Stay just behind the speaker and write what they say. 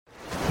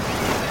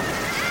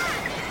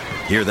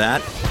Hear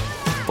that?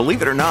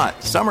 Believe it or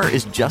not, summer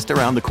is just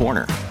around the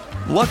corner.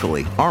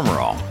 Luckily, Armor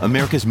All,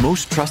 America's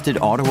most trusted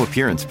auto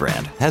appearance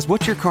brand, has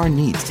what your car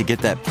needs to get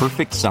that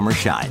perfect summer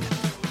shine.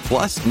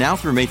 Plus, now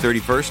through May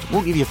 31st,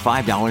 we'll give you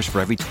 $5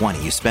 for every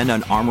 $20 you spend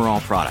on Armor All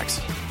products.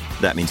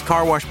 That means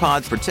car wash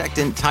pods,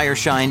 protectant, tire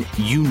shine,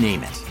 you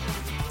name it.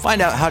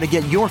 Find out how to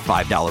get your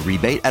 $5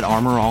 rebate at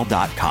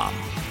armorall.com.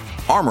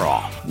 Armor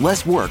All,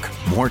 less work,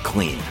 more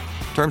clean.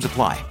 Terms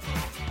apply.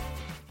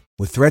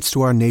 With threats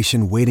to our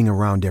nation waiting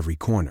around every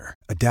corner,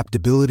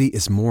 adaptability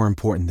is more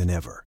important than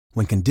ever.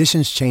 When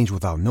conditions change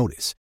without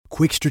notice,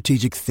 quick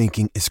strategic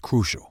thinking is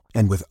crucial.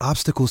 And with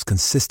obstacles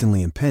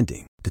consistently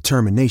impending,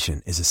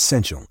 determination is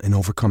essential in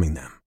overcoming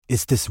them.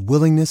 It's this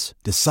willingness,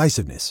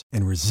 decisiveness,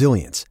 and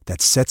resilience that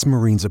sets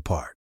Marines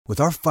apart. With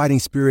our fighting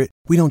spirit,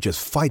 we don't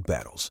just fight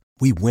battles,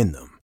 we win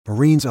them.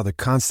 Marines are the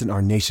constant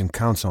our nation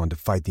counts on to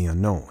fight the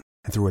unknown.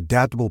 And through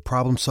adaptable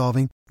problem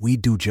solving, we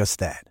do just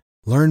that.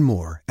 Learn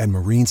more at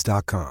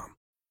marines.com.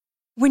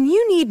 When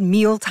you need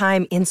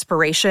mealtime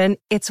inspiration,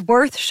 it's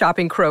worth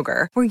shopping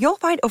Kroger, where you'll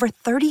find over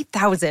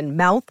 30,000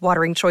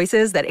 mouth-watering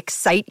choices that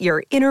excite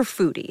your inner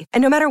foodie.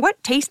 And no matter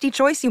what tasty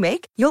choice you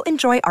make, you'll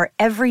enjoy our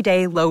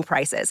everyday low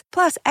prices,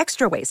 plus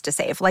extra ways to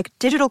save, like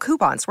digital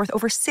coupons worth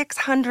over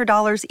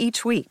 $600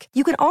 each week.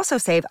 You can also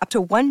save up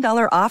to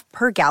 $1 off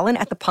per gallon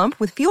at the pump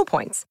with fuel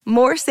points.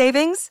 More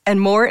savings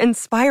and more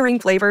inspiring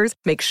flavors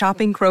make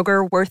shopping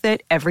Kroger worth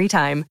it every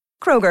time.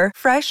 Kroger,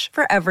 fresh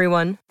for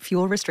everyone.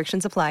 Fuel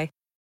restrictions apply.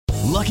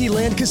 Lucky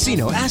Land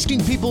Casino,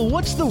 asking people,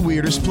 what's the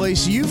weirdest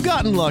place you've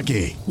gotten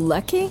lucky?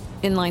 Lucky?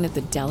 In line at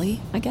the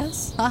deli, I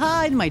guess?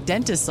 Aha, in my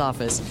dentist's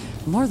office.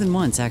 More than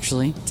once,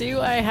 actually.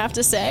 Do I have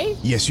to say?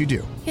 Yes, you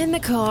do. In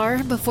the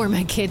car before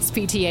my kids'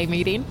 PTA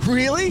meeting.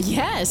 Really?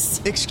 Yes.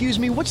 Excuse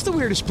me, what's the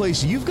weirdest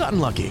place you've gotten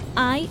lucky?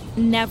 I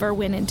never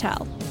win and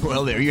tell.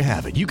 Well, there you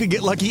have it. You can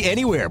get lucky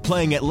anywhere,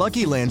 playing at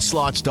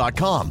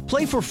LuckyLandSlots.com.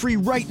 Play for free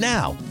right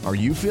now. Are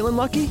you feeling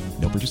lucky?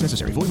 No purchase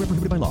necessary. Void where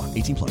prohibited by law.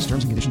 18 plus.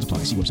 Terms and conditions apply.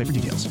 See website for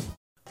details.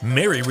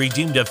 Mary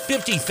redeemed a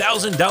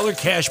 $50,000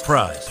 cash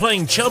prize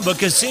playing Chumba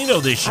Casino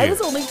this year. I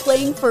was only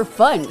playing for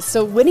fun,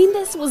 so winning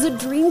this was a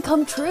dream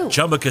come true.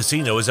 Chumba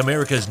Casino is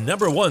America's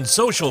 #1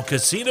 social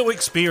casino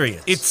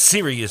experience. It's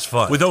serious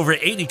fun. With over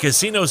 80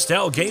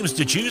 casino-style games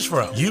to choose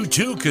from, you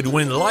too could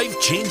win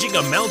life-changing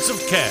amounts of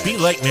cash. Be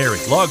like Mary.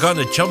 Log on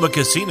to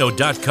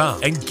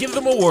ChumbaCasino.com and give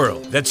them a whirl.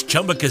 That's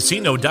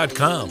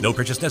ChumbaCasino.com. No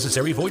purchase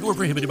necessary. Void where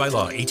prohibited by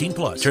law. 18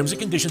 plus. Terms and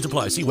conditions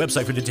apply. See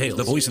website for details.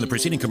 The voice in the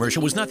preceding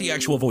commercial was not the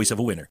actual voice of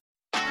a winner.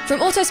 From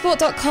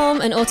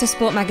Autosport.com and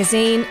Autosport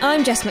Magazine,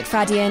 I'm Jess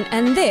McFadden,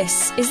 and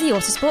this is the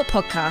Autosport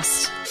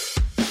Podcast.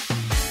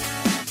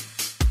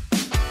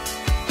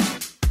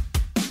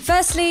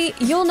 Firstly,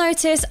 you'll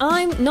notice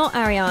I'm not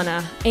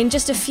Ariana. In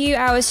just a few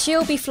hours,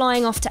 she'll be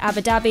flying off to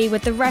Abu Dhabi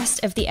with the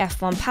rest of the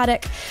F1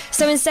 paddock.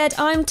 So instead,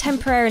 I'm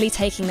temporarily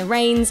taking the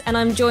reins, and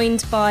I'm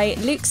joined by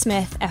Luke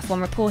Smith, F1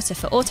 reporter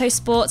for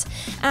Autosport,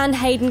 and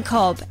Hayden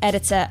Cobb,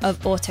 editor of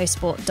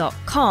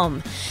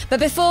Autosport.com. But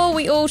before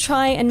we all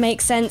try and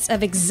make sense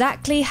of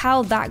exactly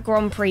how that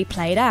Grand Prix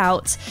played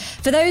out,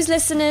 for those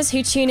listeners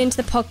who tune into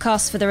the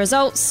podcast for the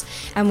results,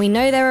 and we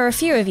know there are a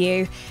few of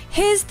you,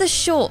 here's the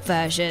short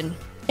version.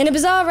 In a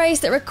bizarre race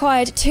that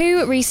required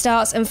 2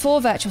 restarts and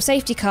 4 virtual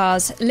safety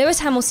cars, Lewis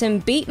Hamilton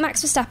beat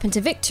Max Verstappen to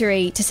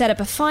victory to set up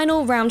a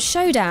final round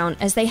showdown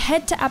as they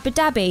head to Abu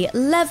Dhabi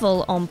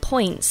level on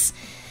points.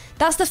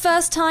 That's the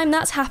first time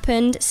that's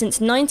happened since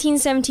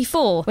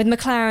 1974, with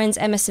McLaren's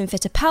Emerson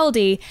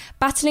Fittipaldi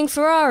battling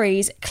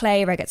Ferrari's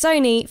Clay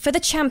Regazzoni for the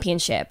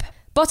championship.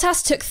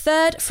 Bottas took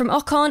third from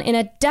Ocon in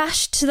a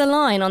dash to the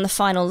line on the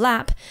final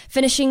lap,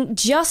 finishing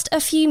just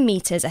a few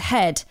metres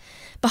ahead.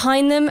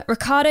 Behind them,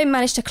 Ricciardo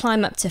managed to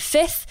climb up to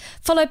 5th,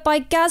 followed by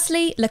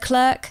Gasly,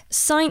 Leclerc,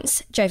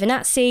 Sainz,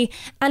 Giovinazzi,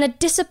 and a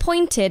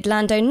disappointed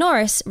Lando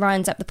Norris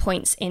rounds up the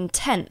points in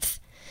 10th.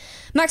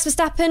 Max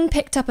Verstappen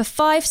picked up a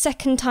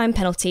 5-second time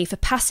penalty for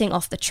passing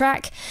off the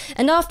track,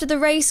 and after the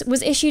race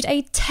was issued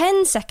a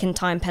 10-second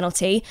time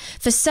penalty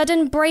for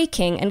sudden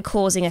braking and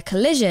causing a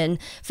collision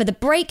for the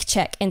brake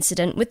check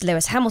incident with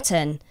Lewis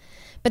Hamilton.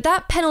 But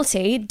that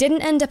penalty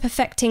didn't end up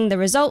affecting the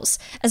results,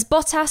 as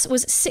Bottas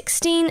was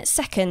 16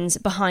 seconds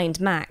behind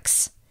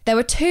Max. There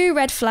were 2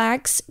 red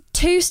flags,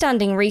 2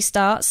 standing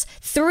restarts,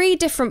 3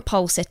 different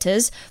pole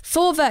sitters,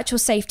 4 virtual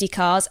safety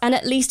cars, and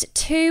at least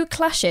 2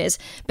 clashes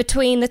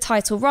between the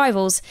title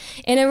rivals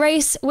in a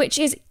race which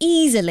is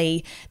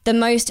easily the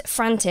most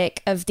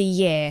frantic of the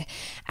year.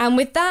 And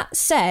with that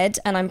said,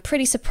 and I'm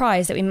pretty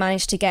surprised that we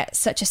managed to get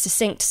such a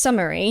succinct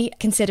summary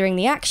considering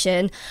the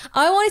action,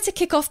 I wanted to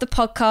kick off the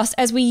podcast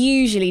as we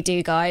usually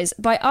do, guys,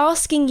 by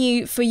asking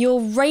you for your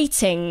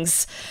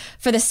ratings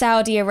for the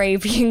Saudi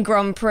Arabian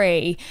Grand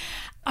Prix.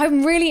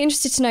 I'm really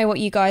interested to know what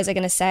you guys are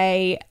going to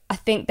say. I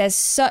think there's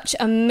such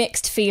a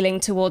mixed feeling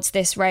towards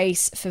this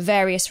race for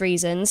various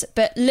reasons.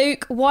 But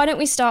Luke, why don't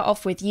we start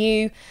off with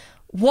you?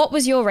 What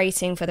was your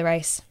rating for the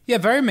race? Yeah,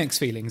 very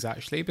mixed feelings,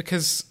 actually,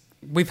 because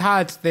We've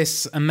had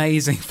this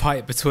amazing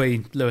fight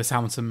between Lewis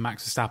Hamilton and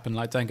Max Verstappen.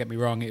 Like, don't get me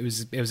wrong, it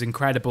was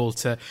incredible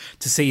to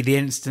see the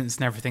incidents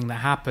and everything that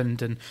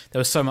happened, and there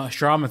was so much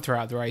drama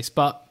throughout the race.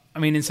 But I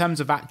mean, in terms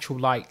of actual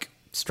like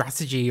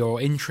strategy or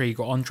intrigue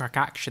or on-track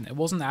action, it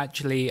wasn't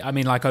actually, I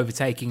mean, like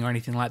overtaking or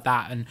anything like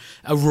that, and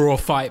a raw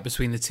fight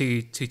between the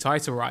two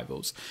title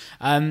rivals.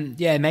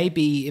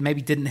 Maybe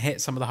it didn't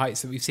hit some of the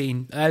heights that we've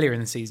seen earlier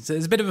in the season. So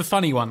it's a bit of a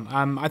funny one.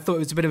 I thought it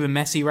was a bit of a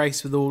messy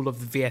race with all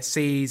of the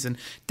VSCs and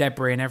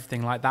debris and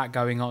everything like that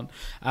going on.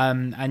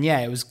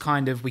 It was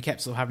kind of, we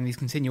kept sort of having these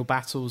continual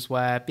battles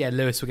where,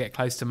 Lewis would get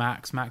close to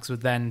Max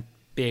would then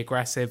be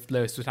aggressive,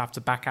 Lewis would have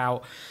to back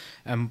out,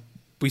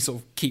 we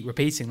sort of keep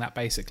repeating that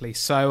basically.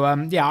 So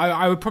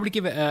I would probably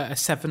give it a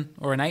 7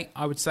 or an 8.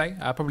 I would say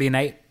probably an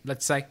 8.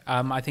 Let's say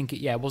I think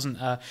it wasn't.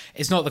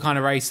 It's not the kind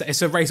of race.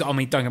 It's a race. I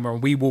mean, don't get me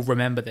wrong. We will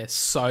remember this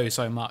so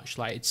much.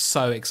 Like, it's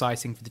so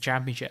exciting for the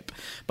championship.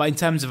 But in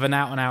terms of an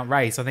out and out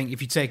race, I think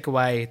if you take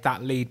away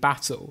that lead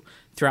battle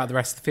throughout the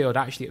rest of the field,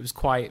 actually it was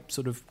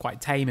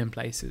quite tame in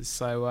places.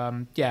 So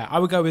I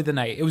would go with an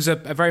 8. It was a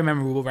very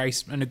memorable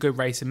race and a good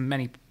race in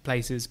many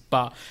places,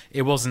 but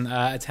it wasn't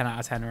a 10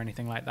 out of 10 or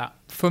anything like that.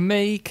 For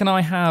me, can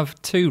I have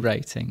 2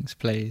 ratings,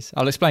 please?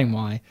 I'll explain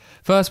why.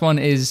 First one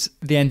is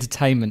the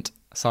entertainment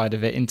side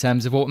of it, in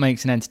terms of what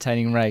makes an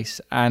entertaining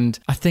race, and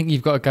I think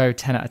you've got to go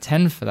 10 out of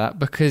 10 for that,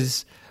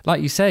 because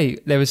like you say,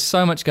 there was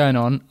so much going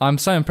on. I'm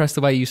so impressed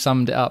the way you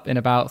summed it up in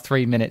about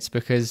 3 minutes,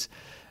 because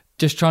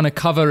just trying to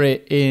cover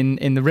it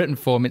in the written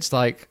form, it's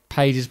like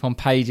pages upon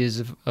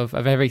pages of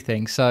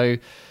everything. So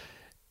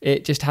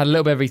it just had a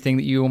little bit of everything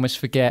that you almost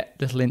forget,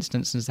 little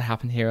instances that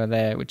happen here or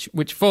there, which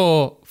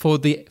for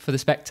the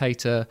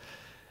spectator,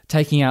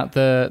 taking out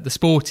the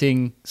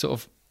sporting sort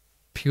of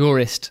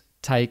purist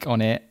take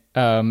on it,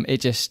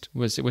 it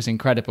was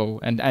incredible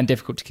and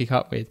difficult to keep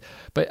up with.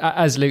 But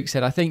as Luke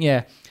said, I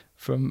think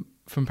from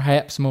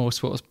perhaps more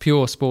sort of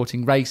pure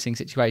sporting racing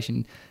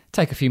situation,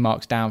 take a few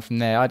marks down from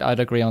there. I'd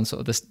agree on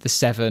sort of the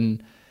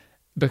 7,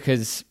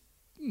 because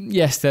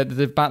yes, the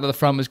battle at the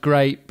front was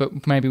great,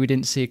 but maybe we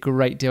didn't see a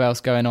great deal else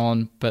going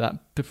on. But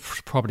that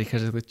probably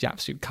because of the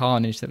absolute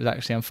carnage that was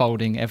actually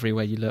unfolding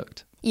everywhere you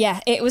looked. Yeah,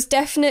 it was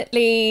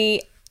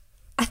definitely,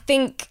 I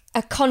think,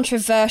 a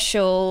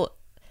controversial.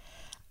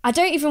 I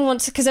don't even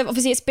want to, because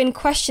obviously it's been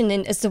questioned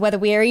as to whether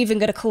we are even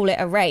going to call it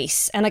a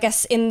race. And I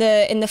guess in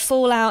the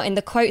fallout, in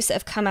the quotes that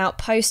have come out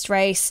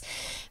post-race,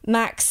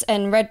 Max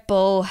and Red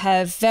Bull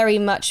have very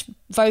much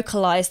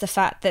vocalised the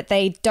fact that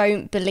they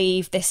don't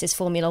believe this is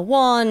Formula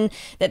One,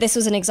 that this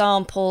was an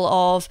example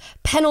of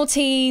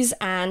penalties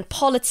and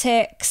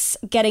politics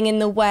getting in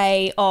the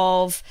way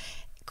of,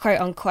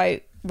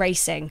 quote-unquote,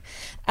 racing,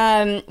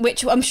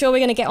 which I'm sure we're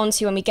going to get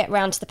onto when we get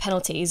round to the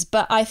penalties.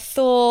 But I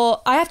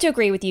thought, I have to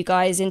agree with you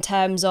guys in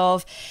terms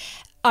of,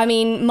 I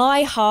mean,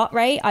 my heart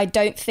rate, I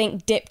don't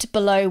think dipped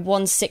below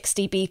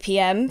 160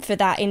 BPM for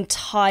that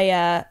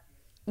entire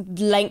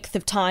length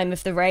of time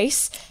of the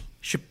race.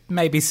 Should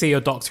maybe see your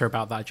doctor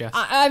about that, Jess.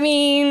 I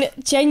mean,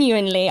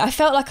 genuinely, I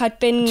felt like I'd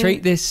been...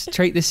 Treat this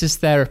as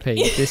therapy.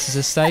 This is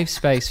a safe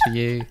space for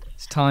you.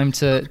 It's time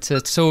to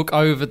talk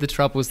over the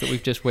troubles that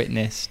we've just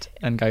witnessed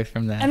and go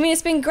from there. I mean,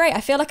 it's been great.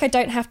 I feel like I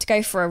don't have to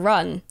go for a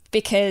run,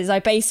 because I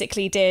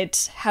basically did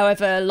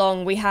however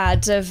long we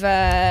had of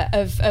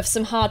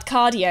some hard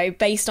cardio,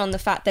 based on the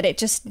fact that it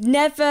just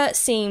never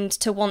seemed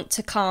to want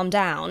to calm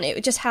down.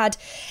 It just had,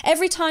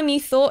 every time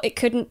you thought it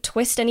couldn't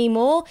twist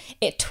anymore,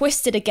 it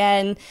twisted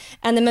again,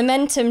 and the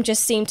momentum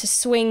just seemed to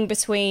swing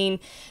between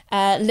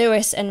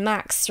Lewis and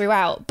Max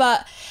throughout.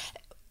 But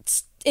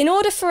in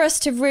order for us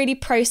to really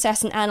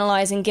process and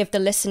analyse and give the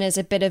listeners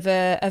a bit of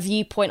a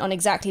viewpoint on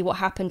exactly what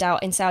happened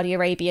out in Saudi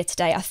Arabia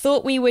today, I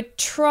thought we would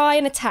try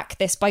and attack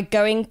this by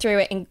going through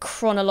it in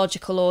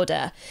chronological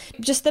order.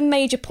 Just the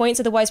major points,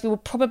 otherwise we will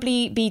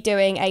probably be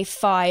doing a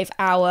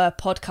 5-hour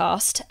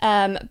podcast.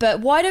 But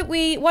why don't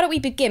we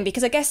begin?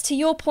 Because I guess to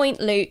your point,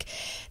 Luke,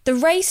 the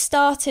race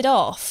started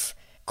off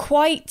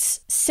quite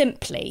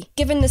simply.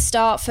 Given the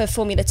start for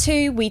Formula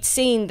 2, we'd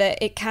seen that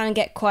it can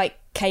get quite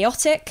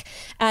chaotic,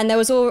 and there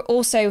was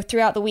also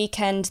throughout the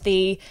weekend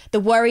the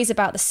worries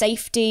about the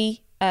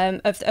safety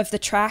of the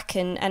track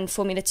and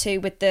Formula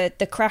 2 with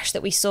the crash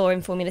that we saw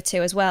in Formula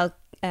 2 as well.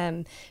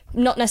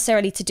 Not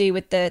necessarily to do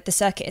with the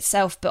circuit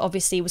itself, but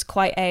obviously was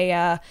quite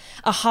a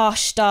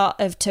harsh start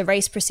to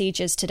race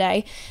procedures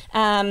today.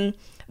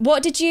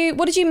 What did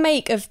you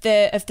make of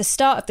the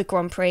start of the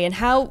Grand Prix, and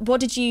what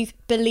did you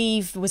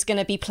believe was going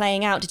to be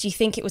playing out? Did you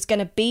think it was going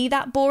to be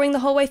that boring the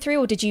whole way through,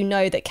 or did you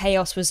know that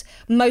chaos was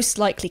most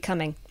likely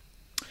coming?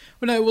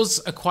 Well, no, it was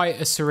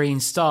quite a serene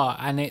start,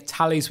 and it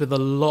tallies with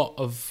what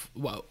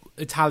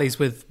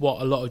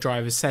a lot of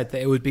drivers said,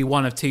 that it would be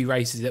one of two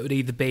races. It would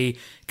either be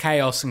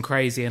chaos and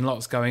crazy and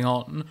lots going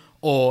on,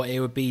 or it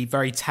would be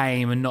very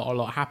tame and not a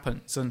lot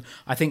happens. And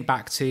I think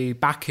back to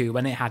Baku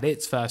when it had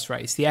its first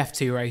race, the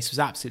F2 race was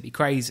absolutely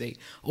crazy.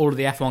 All of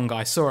the F1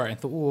 guys saw it and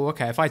thought, oh,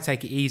 okay, if I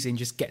take it easy and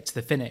just get to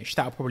the finish,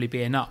 that'll probably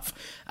be enough.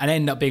 And it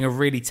ended up being a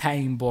really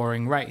tame,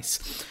 boring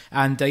race.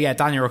 And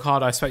Daniel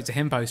Ricciardo, I spoke to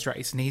him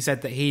post-race, and he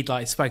said that he'd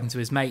spoken to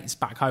his mates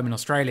back home in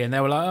Australia, and they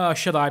were like, oh,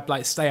 should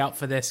I stay up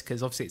for this?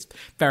 Because obviously it's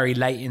very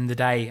late in the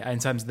day in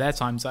terms of their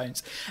time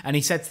zones. And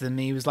he said to them,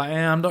 he was like,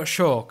 I'm not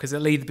sure, because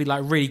it'll either be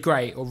really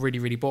great or really,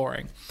 really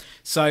boring.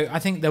 So I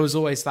think there was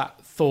always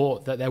that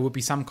thought that there would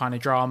be some kind of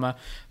drama.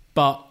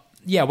 But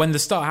yeah, when the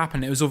start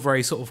happened, it was all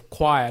very sort of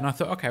quiet, and I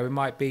thought, okay, we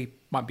might be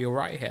all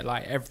right here.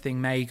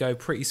 Everything may go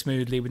pretty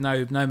smoothly with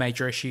no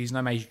major issues,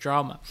 no major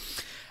drama.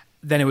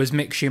 Then it was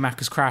Mick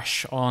Schumacher's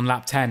crash on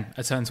lap 10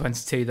 at turn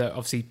 22 that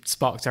obviously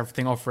sparked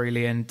everything off,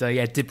 really, and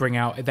did bring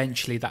out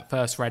eventually that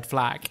first red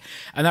flag.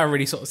 And that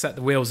really sort of set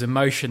the wheels in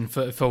motion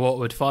for what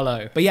would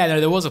follow. But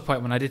there was a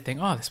point when I did think,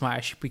 this might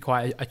actually be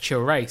quite a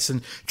chill race.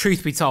 And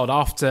truth be told,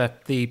 after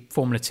the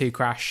Formula 2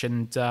 crash,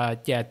 and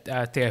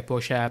Theo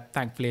Pourchaire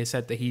thankfully has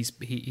said that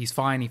he's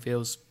fine, he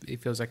feels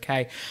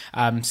okay.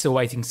 Still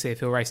waiting to see if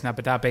he'll race in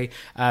Abu Dhabi.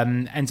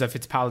 Enzo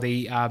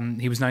Fittipaldi,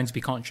 he was known to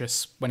be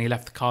conscious when he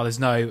left the car. There's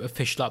no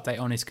official update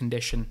on his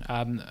condition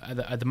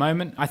at the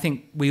moment. I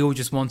think we all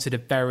just wanted a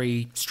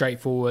very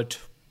straightforward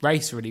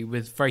race, really,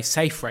 with very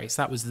safe race.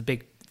 That was the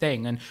big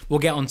thing, and we'll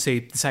get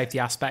onto the safety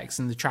aspects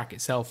and the track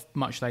itself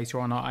much later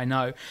on, I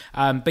know.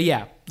 But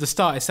the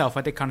start itself,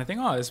 I did kind of think,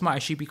 this might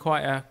actually be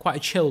quite a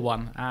chill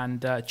one,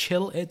 and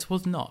chill it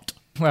was not.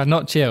 Well,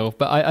 not chill,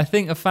 but I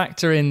think a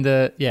factor in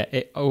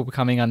it all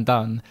becoming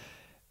undone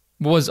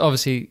was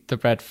obviously the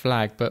red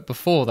flag, but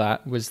before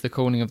that was the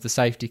calling of the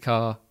safety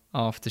car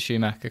after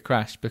Schumacher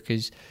crashed,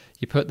 because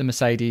you put the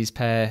Mercedes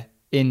pair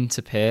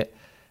into pit.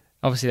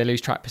 Obviously, they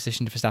lose track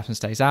position if Verstappen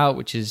stays out,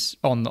 which is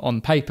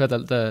on paper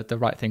the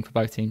right thing for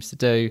both teams to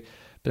do.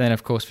 But then,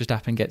 of course,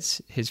 Verstappen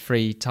gets his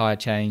free tyre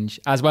change,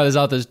 as well as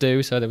others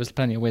do. So there was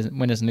plenty of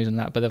winners and losers on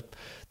that. But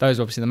those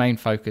are obviously the main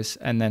focus.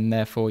 And then,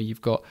 therefore,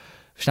 you've got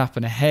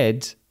Verstappen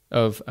ahead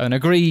of an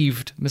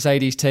aggrieved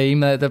Mercedes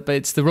team.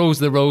 It's the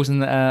rules,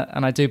 and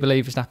I do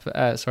believe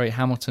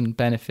Hamilton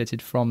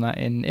benefited from that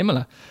in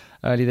Imola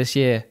early this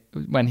year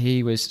when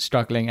he was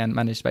struggling and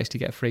managed to basically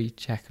get a free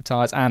check of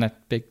tyres and a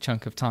big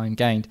chunk of time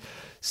gained.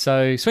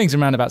 So swings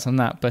and roundabouts on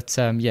that, but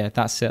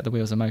that's set the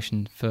wheels in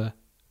motion for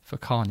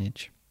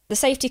carnage. The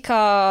safety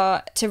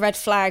car to red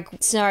flag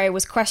scenario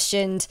was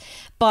questioned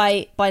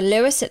by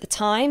Lewis at the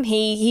time.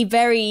 He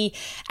very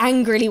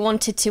angrily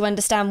wanted to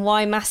understand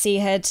why Massey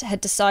had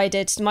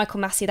decided, Michael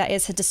Massey that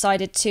is, had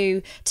decided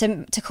to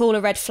call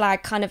a red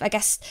flag. Kind of, I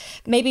guess,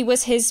 maybe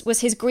was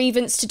his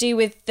grievance to do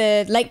with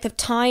the length of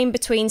time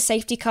between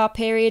safety car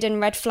period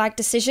and red flag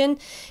decision,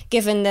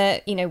 given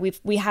that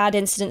we had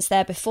incidents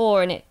there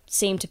before and it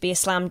seemed to be a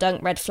slam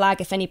dunk red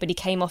flag if anybody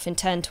came off in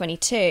turn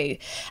 22.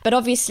 But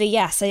obviously,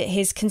 yes,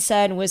 his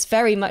concern was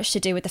very much to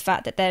do with the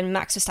fact that then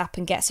Max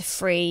Verstappen gets a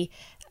free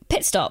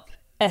pit stop,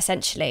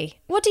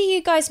 essentially. What do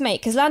you guys make?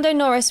 Because Lando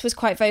Norris was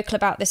quite vocal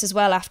about this as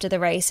well after the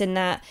race, in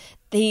that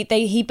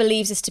he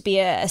believes this to be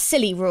a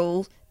silly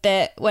rule,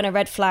 that when a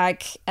red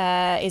flag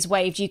is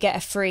waved, you get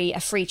a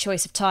free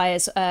choice of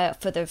tyres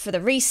for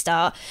the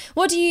restart.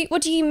 What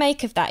do you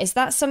make of that? Is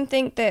that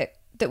something that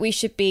we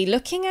should be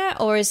looking at,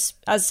 or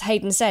as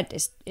Hayden said,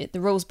 the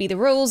rules be the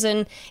rules,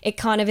 and it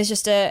kind of is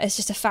just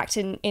a fact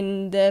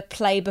in the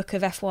playbook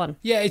of F1?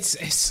 Yeah, it's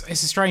a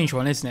strange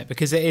one, isn't it?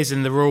 Because it is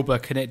in the rule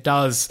book, and it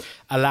does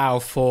allow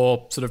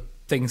for sort of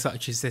things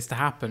such as this to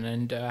happen.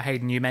 And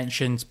Hayden, you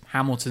mentioned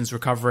Hamilton's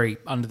recovery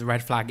under the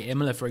red flag at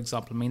Imola, for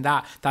example. I mean,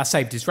 that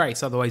saved his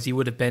race. Otherwise, he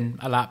would have been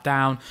a lap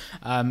down.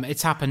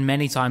 It's happened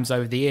many times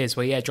over the years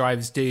where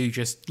drivers do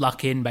just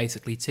luck in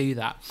basically to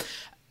that.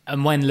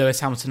 And when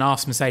Lewis Hamilton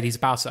asked Mercedes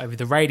about it over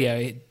the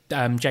radio,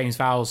 James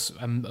Vowles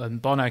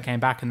and Bono came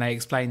back and they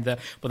explained that,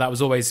 that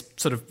was always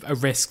sort of a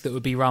risk that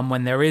would be run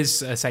when there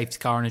is a safety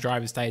car and a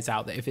driver stays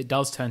out, that if it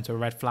does turn to a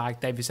red flag,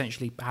 they've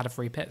essentially had a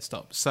free pit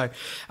stop. So,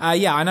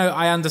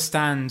 I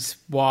understand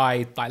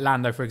why,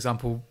 Lando, for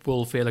example,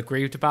 will feel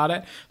aggrieved about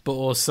it, but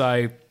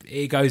also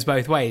it goes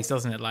both ways,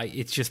 doesn't it?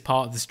 It's just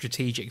part of the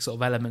strategic sort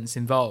of elements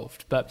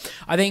involved. But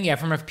I think,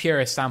 from a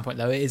purist standpoint,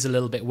 though, it is a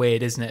little bit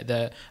weird, isn't it,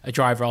 that a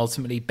driver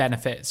ultimately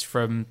benefits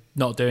from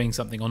not doing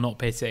something or not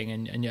pitting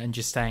and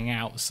just staying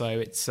out. So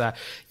it's I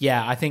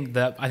think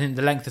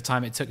the length of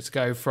time it took to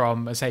go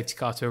from a safety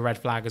car to a red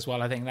flag as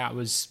well, I think that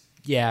was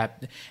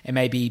it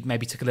maybe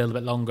took a little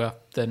bit longer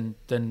than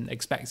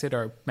expected,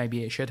 or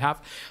maybe it should have.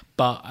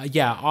 But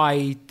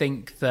I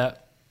think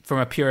that from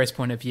a purist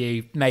point of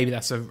view, maybe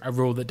that's a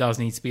rule that does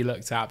need to be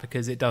looked at,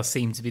 because it does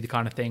seem to be the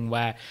kind of thing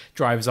where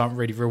drivers aren't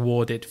really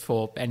rewarded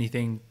for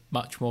anything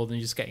much more than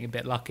just getting a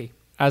bit lucky.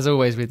 As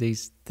always with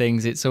these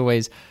things, it's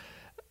always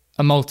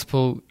a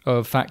multiple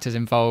of factors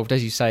involved.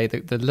 As you say,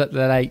 the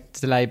late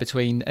delay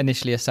between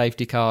initially a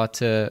safety car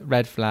to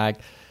red flag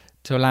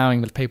to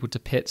allowing the people to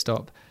pit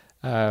stop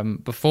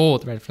before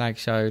the red flag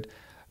showed.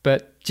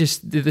 But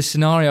just the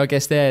scenario, I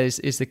guess, there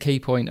is the key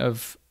point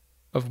of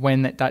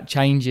when that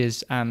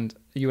changes, and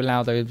you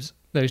allow those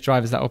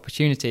drivers that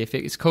opportunity. If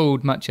it's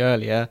called much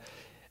earlier,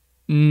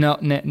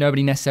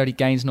 nobody necessarily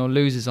gains nor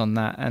loses on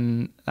that,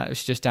 and that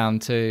was just down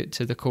to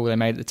the call they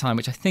made at the time,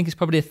 which I think is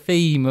probably a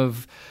theme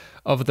of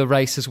the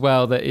race as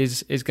well, that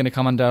is going to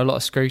come under a lot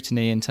of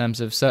scrutiny in terms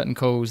of certain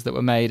calls that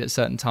were made at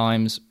certain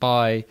times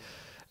by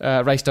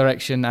race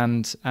direction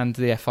and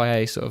the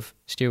FIA sort of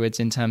stewards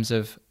in terms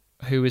of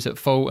who was at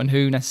fault and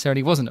who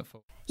necessarily wasn't at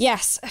fault.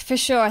 Yes, for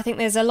sure. I think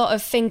there's a lot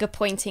of finger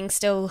pointing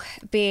still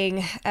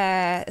going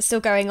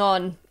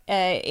on,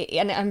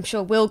 and I'm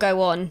sure will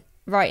go on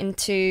right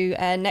into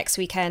next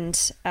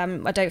weekend.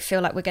 I don't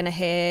feel like we're going to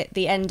hear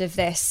the end of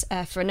this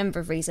for a number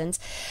of reasons.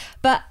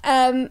 But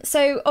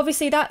so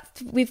obviously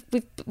that we've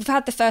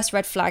had the first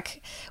red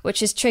flag,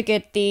 which has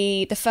triggered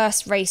the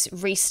first race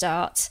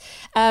restart,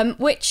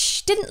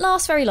 which didn't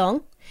last very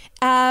long.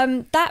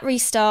 That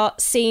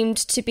restart seemed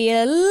to be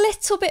a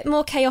little bit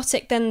more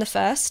chaotic than the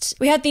first.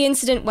 We had the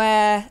incident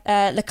where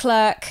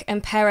Leclerc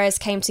and Perez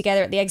came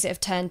together at the exit of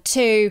turn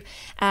 2,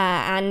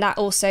 and that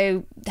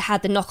also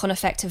had the knock-on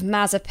effect of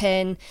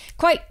Mazepin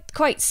quite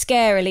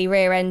scarily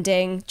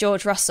rear-ending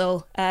George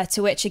Russell,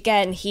 to which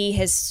again he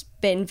has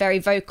been very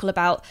vocal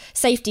about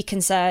safety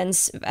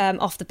concerns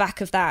off the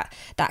back of that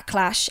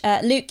clash.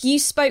 Luke, you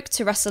spoke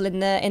to Russell in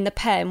the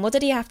pen. What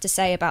did he have to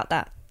say about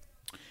that?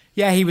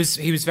 Yeah, he was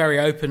very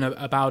open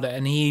about it,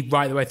 and he,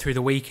 right the way through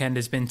the weekend,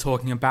 has been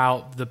talking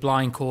about the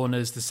blind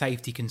corners, the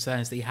safety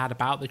concerns that he had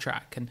about the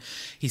track. And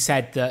he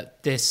said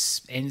that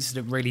this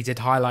incident really did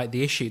highlight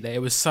the issue, that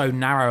it was so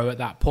narrow at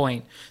that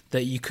point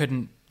that you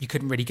couldn't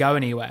really go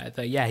anywhere,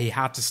 that he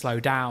had to slow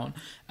down,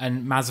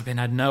 and Mazepin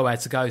had nowhere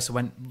to go, so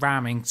went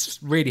ramming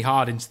really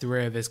hard into the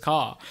rear of his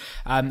car,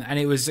 and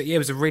it was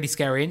a really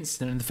scary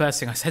incident. And the first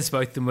thing I said to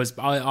both of them was,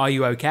 are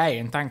you okay?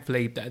 And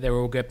thankfully they were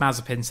all good.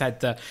 Mazepin said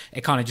that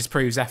it kind of just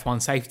proves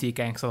F1 safety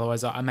again, because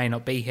otherwise I may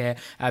not be here.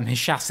 His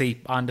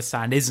chassis, I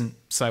understand, isn't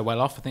so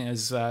well off. I think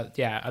there's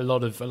a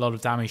lot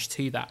of damage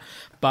to that.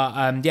 But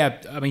I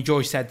mean,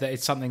 George said that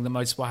it's something that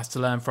motorsport has to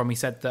learn from. He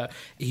said that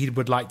he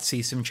would like to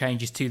see some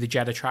changes to the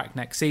Jeddah track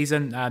next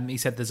season. He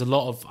said there's a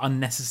lot of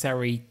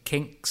unnecessary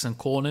kinks and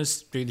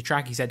corners through the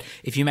track. He said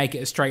if you make it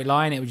a straight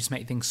line, it would just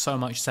make things so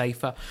much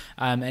safer.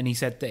 And he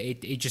said that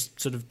it just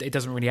sort of, it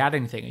doesn't really add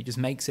anything. It just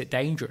makes it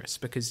dangerous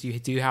because you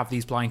do have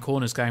these blind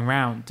corners going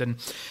round.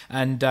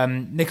 And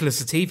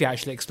Nicholas Latifi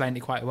actually explained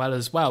it quite well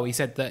as well. He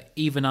said that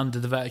even under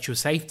the virtual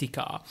safety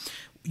car,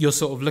 you're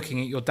sort of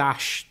looking at your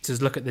dash to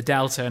look at the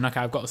delta and, okay,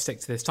 I've got to stick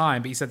to this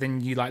time. But he said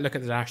then you look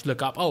at the dash,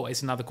 look up, oh,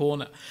 it's another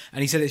corner.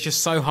 And he said it's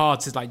just so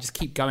hard to just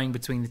keep going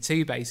between the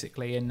two,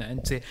 basically,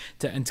 and to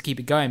keep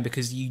it going,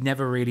 because you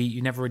never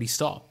really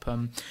stop.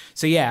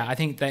 So yeah, I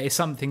think that is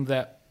something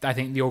that I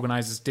think the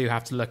organisers do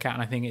have to look at,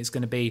 and I think it's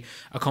going to be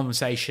a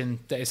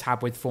conversation that is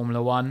had with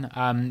Formula One.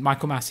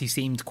 Michael Masi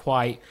seemed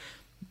quite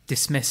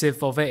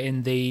dismissive of it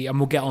and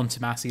we'll get on to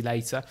Masi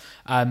later,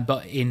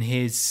 but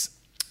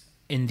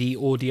in the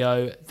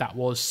audio that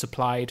was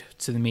supplied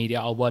to the media,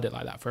 I'll word it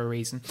like that for a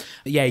reason.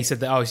 Yeah, he said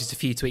that, it's just a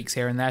few tweaks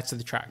here and there to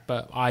the track.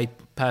 But I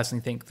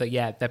personally think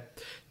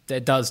that, there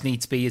does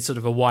need to be a sort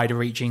of a wider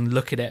reaching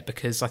look at it,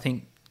 because I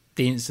think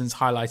the instance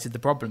highlighted the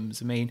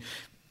problems. I mean,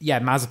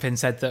 Mazepin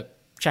said that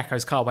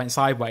Checo's car went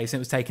sideways and it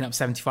was taking up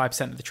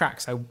 75% of the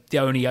track. So the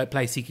only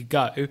place he could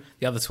go,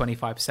 the other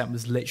 25%,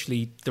 was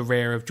literally the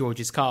rear of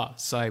George's car.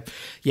 So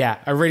yeah,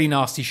 a really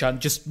nasty shunt.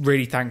 Just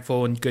really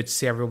thankful and good to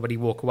see everybody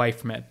walk away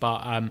from it.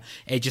 But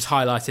it just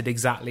highlighted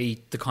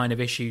exactly the kind of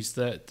issues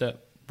that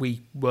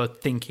we were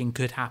thinking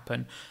could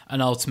happen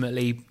and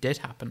ultimately did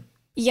happen.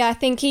 Yeah, I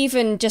think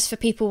even just for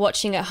people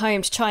watching at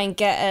home to try and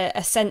get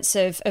a sense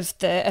of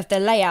the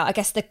layout, I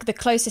guess the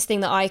closest thing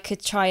that I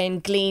could try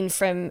and glean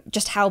from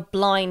just how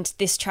blind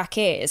this track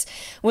is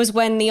was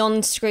when the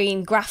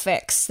on-screen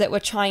graphics that were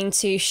trying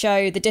to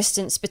show the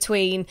distance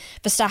between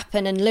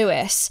Verstappen and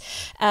Lewis,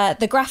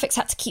 the graphics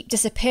had to keep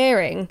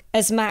disappearing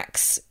as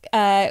Max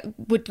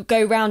would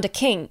go round a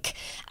kink,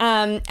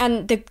 and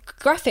the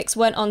graphics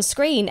weren't on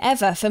screen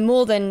ever for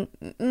more than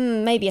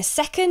maybe a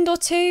second or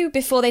two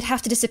before they'd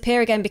have to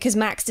disappear again because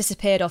Max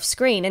disappeared off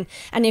screen.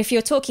 And if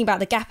you're talking about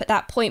the gap at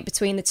that point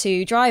between the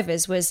two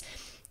drivers was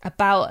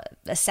about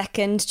a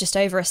second, just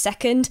over a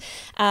second,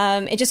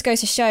 it just goes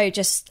to show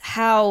just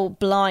how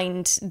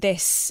blind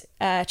this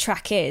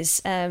track is,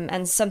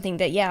 and something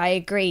that, I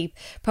agree,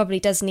 probably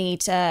does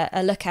need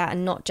a look at,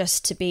 and not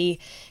just to be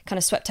kind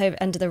of swept over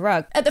under the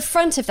rug. At the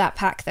front of that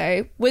pack,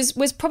 though, was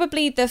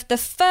probably the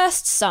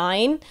first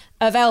sign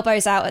of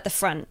elbows out at the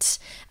front,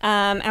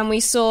 and we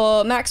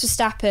saw Max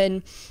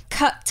Verstappen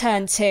cut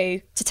turn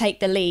 2 to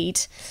take the lead,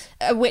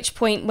 at which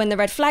point, when the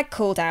red flag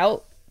called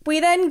out, we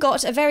then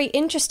got a very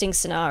interesting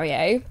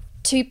scenario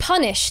to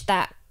punish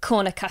that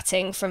corner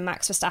cutting from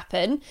Max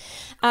Verstappen,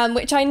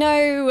 which I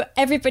know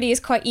everybody is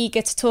quite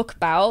eager to talk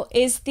about,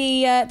 is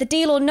the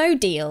deal or no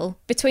deal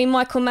between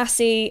Michael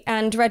Masi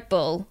and Red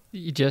Bull.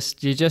 You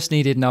just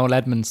needed Noel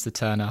Edmonds to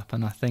turn up,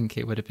 and I think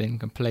it would have been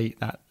complete,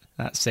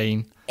 that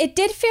scene. It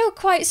did feel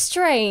quite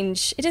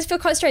strange.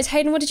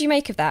 Hayden, what did you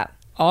make of that?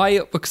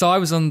 Because I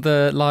was on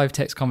the live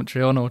text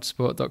commentary on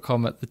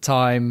autosport.com at the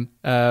time,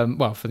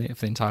 for the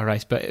entire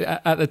race, but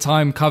at the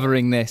time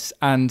covering this,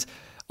 and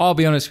I'll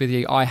be honest with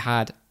you, I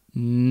had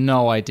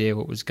no idea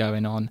what was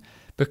going on,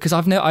 because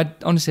I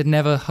honestly had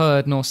never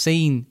heard nor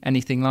seen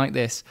anything like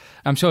this.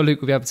 I'm sure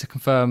Luke will be able to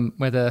confirm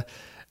whether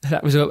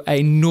that was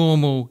a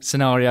normal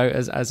scenario,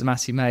 as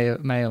Massey may or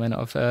may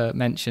not have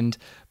mentioned.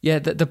 Yeah,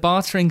 the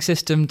bartering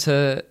system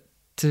to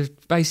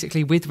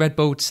basically with Red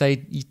Bull to say,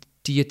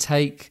 do you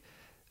take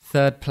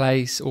third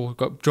place or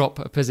drop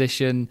a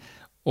position,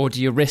 or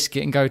do you risk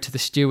it and go to the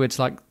stewards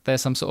like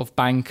there's some sort of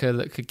banker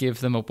that could give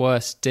them a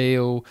worse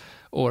deal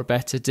or a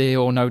better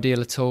deal or no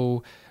deal at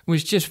all? It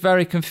was just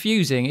very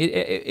confusing.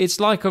 It's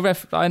like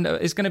I know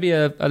it's going to be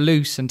a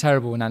loose and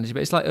terrible analogy,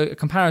 but it's like a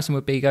comparison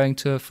would be going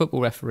to a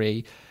football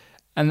referee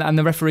and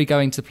the referee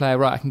going to the player,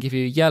 right, I can give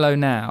you a yellow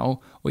now,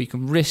 or you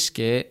can risk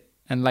it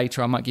and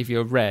later I might give you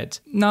a red.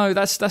 No,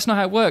 that's not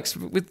how it works.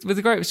 With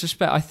the greatest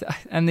respect,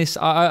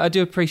 I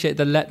do appreciate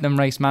the let them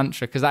race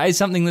mantra, because that is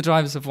something the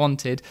drivers have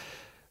wanted.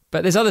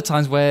 But there's other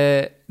times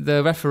where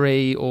the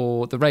referee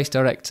or the race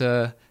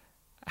director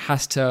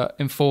has to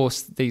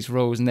enforce these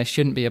rules, and there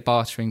shouldn't be a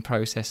bartering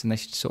process, and they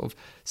should sort of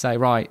say,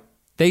 right,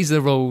 these are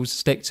the rules,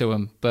 stick to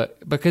them.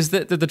 But because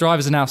the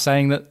drivers are now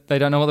saying that they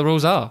don't know what the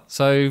rules are.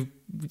 So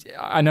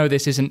I know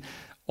this isn't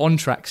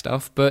on-track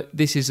stuff, but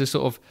this is a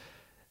sort of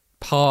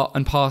part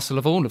and parcel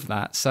of all of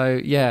that.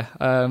 So yeah,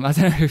 I don't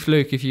know if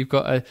Luke, if you've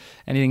got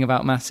anything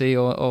about Massey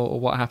or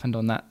what happened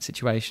on that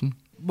situation.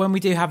 When we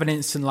do have an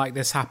incident like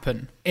this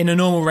happen, in a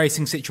normal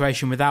racing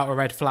situation without a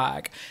red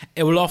flag,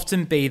 it will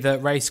often be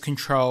that race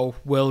control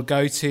will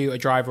go to a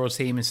driver or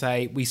team and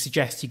say, we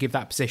suggest you give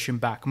that position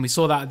back. And we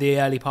saw that at the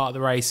early part of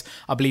the race.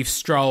 I believe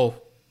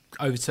Stroll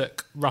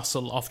overtook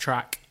Russell off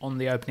track on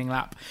the opening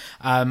lap,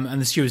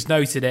 and the stewards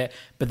noted it,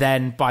 but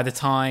then by the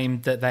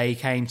time that they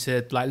came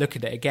to look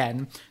at it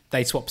again,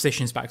 they swapped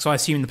positions back. So I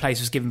assume the place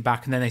was given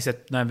back, and then they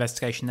said no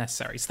investigation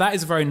necessary. So that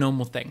is a very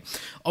normal thing.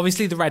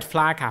 Obviously the red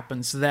flag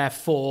happens, so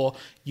therefore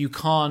it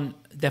kind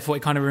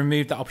of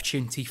removed that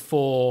opportunity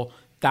for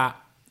that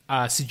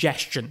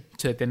suggestion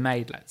to have been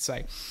made, let's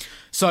say.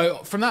 So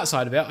from that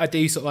side of it, I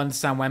do sort of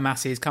understand where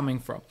Massey is coming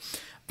from.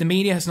 The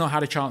media has not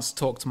had a chance to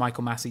talk to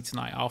Michael Massey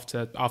tonight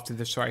after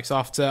this race,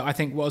 after I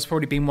think what has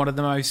probably been one of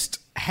the most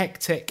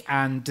hectic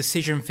and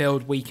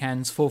decision-filled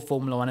weekends for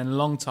Formula One in a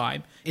long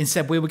time.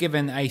 Instead, we were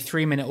given a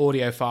 3-minute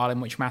audio file in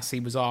which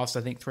Massey was asked,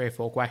 I think, 3 or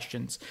 4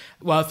 questions.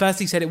 Well, at first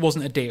he said it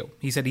wasn't a deal.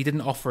 He said he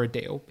didn't offer a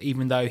deal,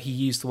 even though he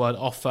used the word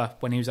offer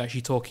when he was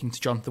actually talking to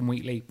Jonathan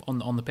Wheatley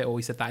on the pit wall.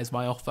 He said, that is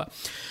my offer.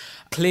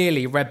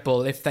 Clearly, Red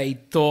Bull, if they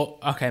thought,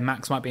 okay,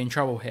 Max might be in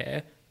trouble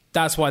here,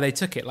 that's why they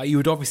took it. You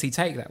would obviously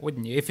take that,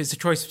 wouldn't you? If it's a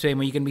choice between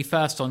where you're going to be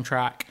first on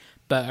track,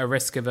 but at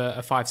risk of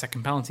a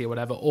 5-second penalty or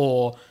whatever,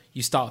 or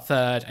you start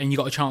third and you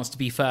got a chance to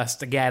be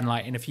first again,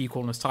 in a few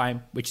corners'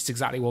 time, which is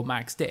exactly what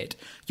Max did.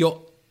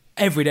 You're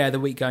every day of the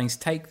week going to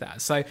take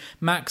that. So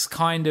Max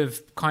kind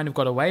of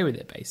got away with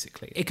it,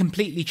 basically. It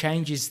completely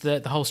changes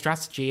the whole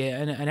strategy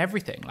and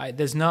everything.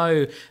 There's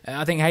no...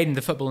 I think, Hayden,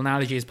 the football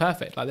analogy is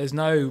perfect. There's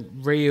no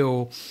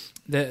real...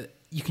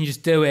 You can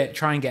just do it,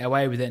 try and get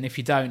away with it, and if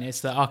you don't,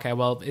 it's that, okay,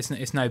 well,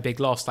 it's no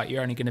big loss.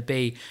 You're only going to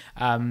be,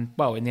 in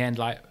the end,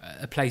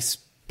 a place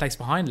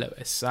behind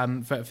Lewis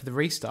for the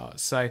restart.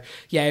 So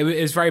yeah,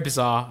 it was very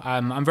bizarre.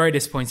 I'm very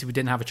disappointed we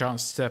didn't have a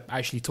chance to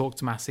actually talk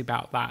to Massey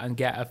about that and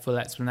get a full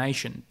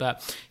explanation.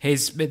 But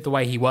the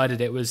way he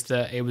worded it was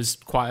that it was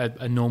quite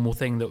a normal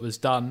thing that was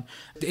done.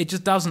 It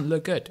just doesn't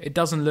look good. It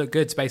doesn't look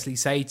good to basically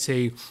say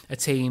to a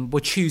team, well,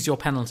 choose your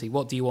penalty.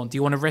 What do you want? Do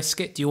you want to risk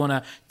it? Do you want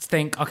to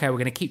think, okay, we're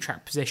going to keep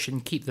track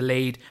position, keep the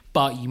lead,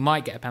 but you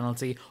might get a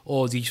penalty,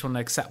 or do you just want to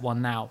accept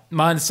one now?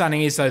 My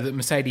understanding is, though, that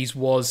Mercedes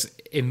was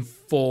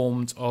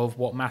informed of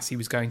what Massey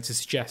was going to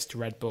suggest to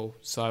Red Bull.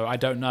 So I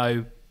don't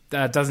know.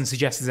 That doesn't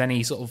suggest there's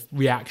any sort of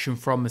reaction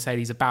from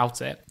Mercedes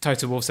about it.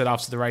 Toto Wolff said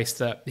after the race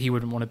that he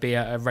wouldn't want to be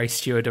a race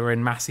steward or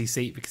in Massey's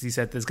seat, because he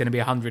said there's going to be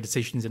 100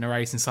 decisions in a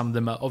race and some of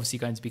them are obviously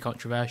going to be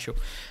controversial.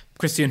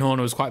 Christian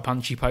Horner was quite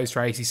punchy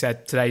post-race. He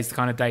said today's the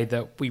kind of day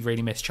that we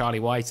really miss Charlie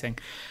Whiting.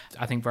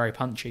 I think very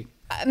punchy.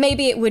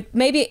 Maybe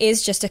it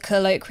is just a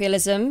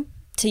colloquialism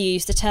to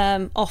use the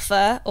term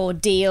offer or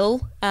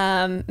deal,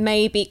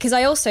 maybe, because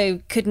I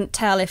also couldn't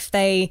tell if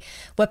they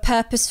were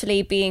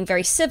purposefully being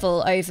very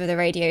civil over the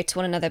radio to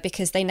one another,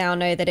 because they now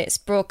know that it's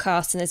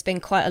broadcast and there's been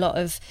quite a lot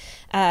of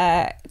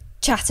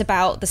chat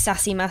about the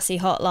Sassy Massey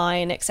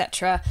hotline,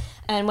 etc.,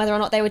 and whether or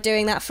not they were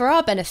doing that for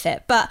our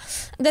benefit. But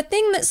the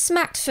thing that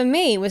smacked for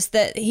me was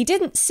that he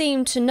didn't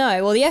seem to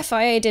know, or the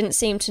FIA didn't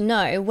seem to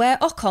know, where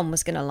Ocon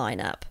was going to line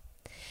up.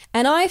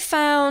 And I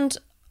found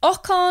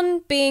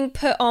Ocon being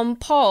put on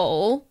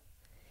pole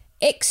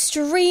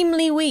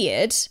extremely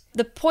weird.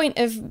 The point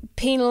of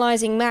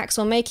penalising Max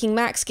or making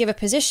Max give a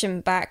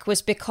position back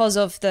was because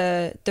of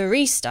the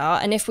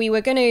restart. And if we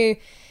were going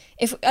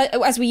to,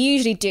 as we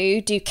usually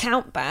do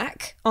count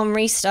back on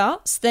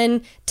restarts,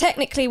 then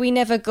technically we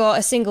never got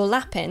a single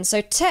lap in.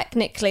 So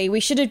technically we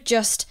should have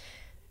just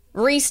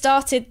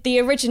restarted the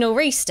original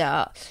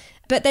restart.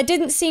 but there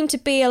didn't seem to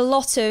be a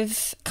lot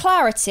of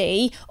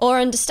clarity or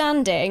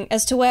understanding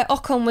as to where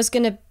Ocon was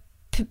going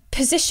to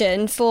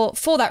position for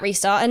that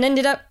restart, and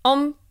ended up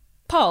on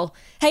pole.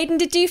 Hayden,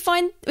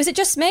 was it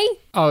just me?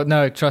 Oh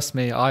no, trust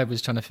me, I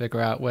was trying to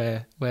figure out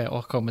where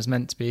Ocon was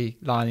meant to be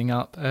lining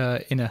up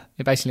in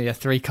basically a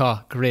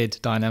 3-car grid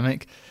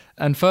dynamic,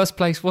 and first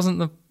place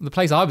wasn't the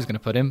place I was going to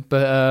put him,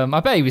 but I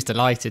bet he was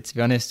delighted, to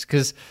be honest,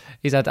 because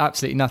he's had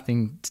absolutely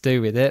nothing to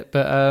do with it,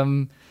 but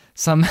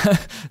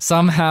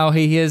somehow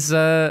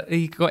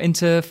he got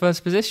into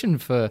first position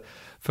for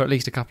at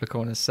least a couple of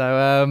corners.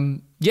 So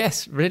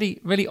yes, really,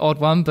 really odd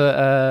one,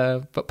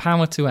 but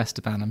power to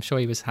Esteban. I'm sure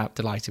he was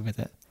delighted with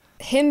it.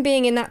 Him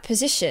being in that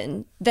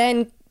position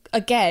then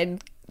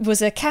again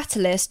was a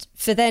catalyst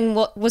for then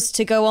what was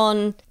to go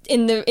on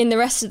in the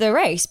rest of the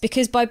race,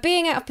 because by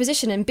being out of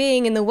position and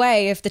being in the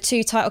way of the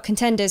two title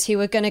contenders who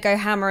were going to go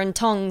hammer and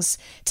tongs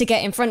to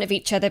get in front of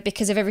each other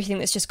because of everything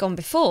that's just gone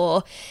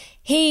before,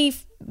 he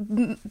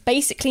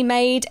basically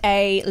made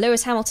a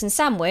Lewis Hamilton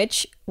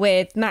sandwich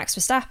with Max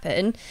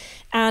Verstappen,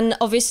 and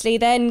obviously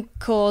then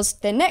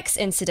caused the next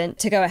incident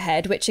to go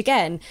ahead, which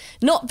again,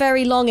 not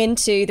very long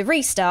into the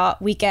restart,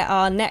 we get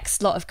our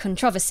next lot of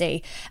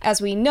controversy.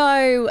 As we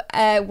know,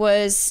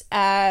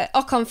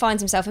 Ocon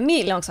finds himself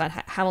immediately alongside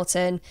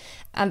Hamilton,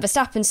 and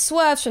Verstappen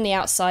swerves from the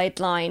outside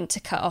line to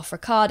cut off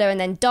Ricciardo, and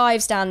then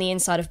dives down the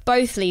inside of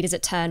both leaders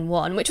at turn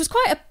 1, which was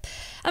quite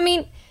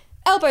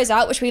elbows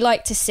out, which we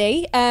like to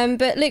see.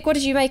 But Luke, what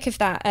did you make of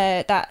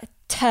that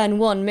turn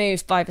 1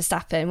 move by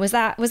Verstappen? Was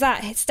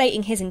that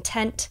stating his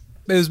intent?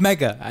 It was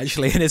mega,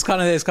 actually, and it's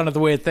kind of the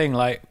weird thing.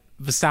 Like,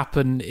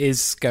 Verstappen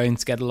is going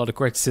to get a lot of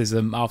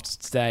criticism after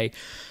today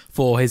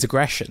for his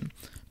aggression,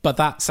 but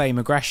that same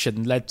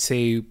aggression led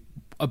to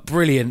a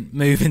brilliant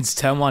move into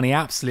turn 1. He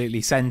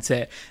absolutely sent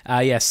it.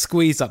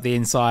 Squeezed up the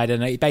inside,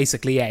 and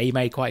he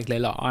made quite clear,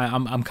 look,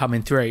 I'm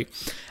coming through.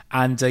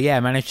 And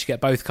managed to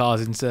get both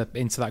cars into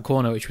that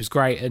corner, which was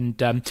great.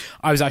 And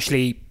I was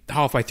actually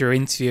halfway through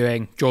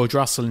interviewing George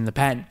Russell in the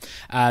pen,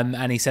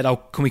 and he said, "Oh,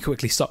 can we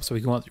quickly stop so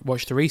we can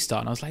watch the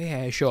restart?" And I was like,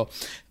 "Yeah, sure."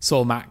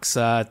 Saw Max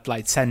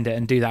send it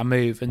and do that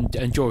move,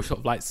 and George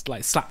sort of like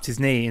slapped his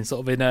knee and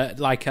sort of in a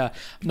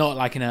not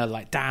like in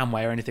a damn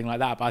way or anything like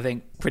that, but I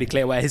think pretty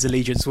clear where his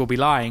allegiance will be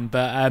lying.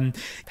 But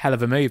hell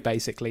of a move,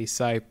 basically.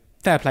 So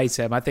fair play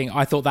to him. I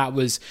thought that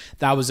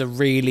was a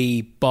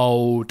really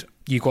bold.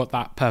 You got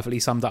that perfectly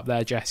summed up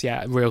there, Jess.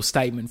 Yeah, a real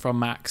statement from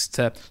Max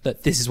that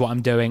this is what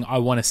I'm doing. I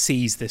want to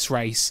seize this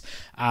race.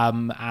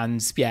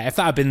 If that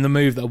had been the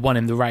move that won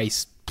him the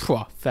race,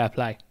 fair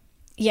play.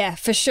 Yeah,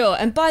 for sure.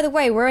 And by the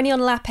way, we're only on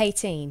lap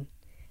 18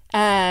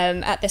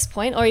 at this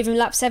point, or even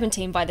lap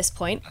 17 by this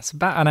point. That's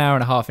about an hour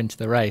and a half into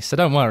the race, so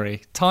don't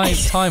worry.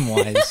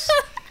 Time-wise,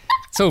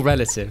 it's all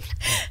relative.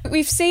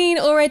 We've seen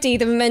already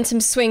the momentum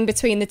swing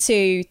between the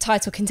two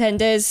title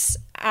contenders.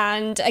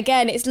 And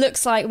again, it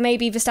looks like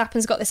maybe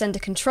Verstappen's got this under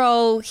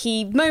control.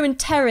 He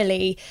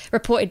momentarily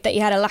reported that he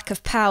had a lack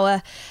of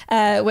power,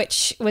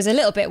 which was a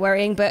little bit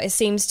worrying, but it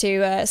seems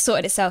to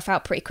sorted itself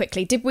out pretty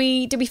quickly. Did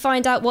we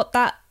find out what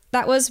that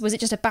was? Was it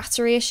just a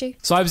battery issue?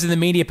 So I was in the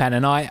media pen,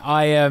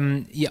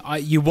 and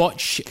you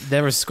watch.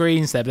 There are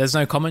screens there, but there's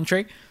no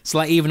commentary.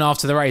 So even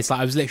after the race,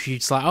 I was literally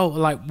just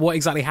what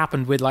exactly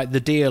happened with the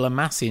deal and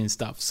Massey and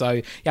stuff. So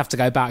you have to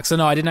go back. So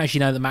no, I didn't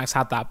actually know that Max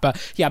had that.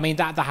 But yeah,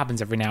 that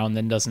happens every now and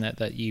then, doesn't it?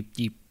 That you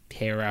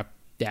hear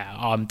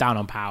I'm down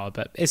on power,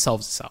 but it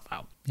solves itself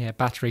out. Yeah,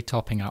 battery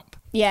topping up.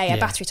 Yeah,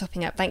 battery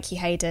topping up. Thank you,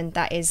 Hayden.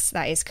 That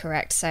is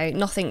correct. So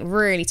nothing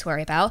really to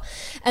worry about.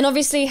 And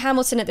obviously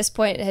Hamilton at this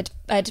point had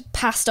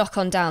passed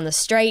Ocon down the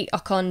straight.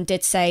 Ocon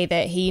did say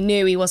that he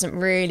knew he wasn't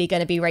really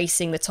going to be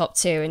racing the top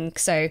two, and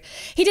so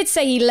he did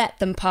say he let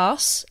them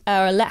pass,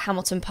 or let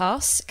Hamilton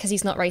pass, because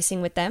he's not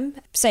racing with them.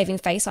 Saving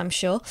face, I'm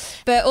sure.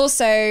 But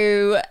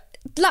also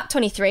lap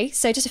 23,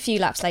 so just a few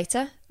laps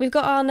later, we've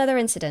got another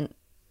incident.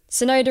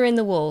 Tsunoda in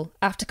the wall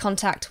after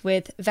contact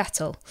with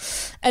Vettel.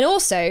 And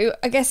also,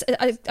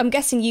 I'm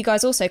guessing you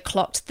guys also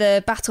clocked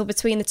the battle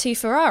between the two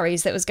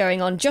Ferraris that was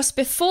going on just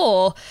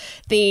before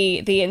the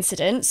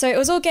incident. So it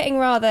was all getting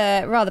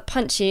rather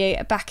punchy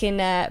back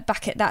at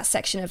that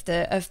section of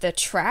the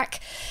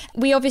track.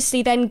 We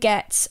obviously then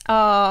get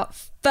our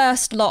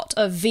first lot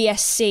of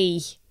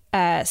VSC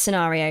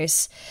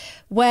scenarios,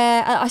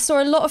 where I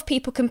saw a lot of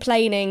people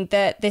complaining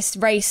that this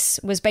race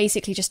was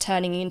basically just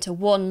turning into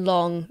one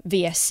long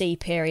VSC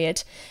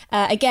period.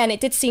 Again,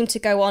 it did seem to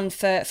go on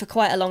for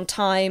quite a long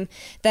time.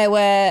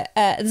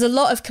 There's a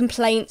lot of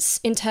complaints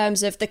in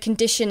terms of the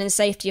condition and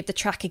safety of the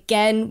track,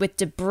 again, with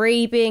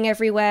debris being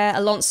everywhere.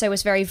 Alonso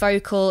was very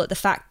vocal at the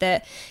fact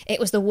that it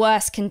was the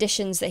worst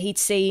conditions that he'd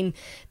seen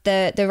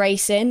the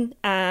race in,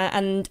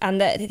 and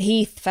that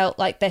he felt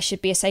like there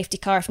should be a safety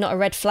car, if not a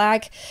red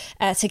flag,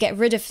 to get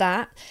rid of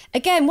that.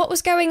 Again, what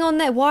was going on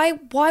there? Why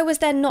was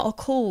there not a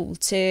call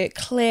to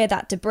clear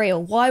that debris,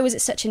 or why was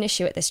it such an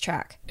issue at this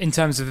track? In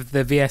terms of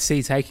the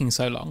VSC taking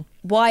so long?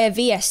 why a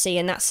VSC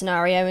in that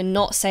scenario and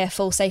not, say, a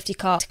full safety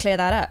car to clear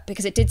that up?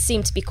 Because it did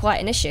seem to be quite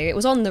an issue. It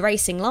was on the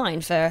racing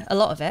line for a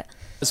lot of it.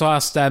 So I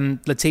asked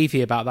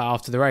Latifi about that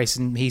after the race,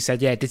 and he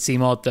said, yeah, it did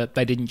seem odd that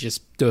they didn't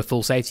just do a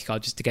full safety car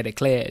just to get it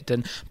cleared.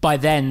 And by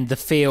then, the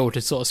field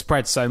had sort of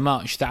spread so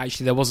much that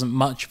actually there wasn't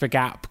much of a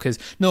gap, because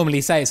normally,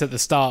 say it's at the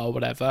start or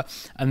whatever,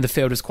 and the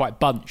field is quite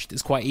bunched.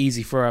 It's quite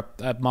easy for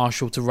a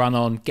marshal to run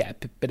on,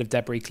 get a bit of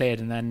debris cleared,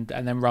 and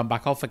then run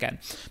back off again.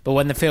 But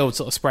when the field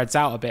sort of spreads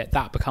out a bit,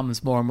 that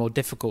becomes more and more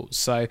difficult.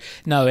 So,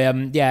 no,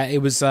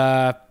 it was...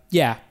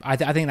 I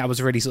think that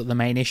was really sort of the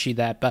main issue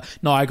there. But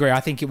no, I agree.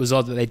 I think it was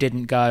odd that they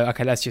didn't go,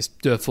 okay, let's just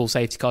do a full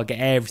safety car, get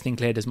everything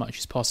cleared as much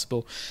as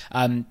possible.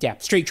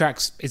 Street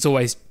tracks, it's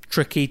always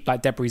tricky.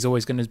 Like, debris is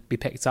always going to be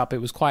picked up. It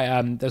was quite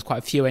there's quite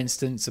a few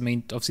instances. I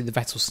mean, obviously the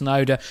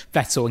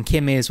Vettel and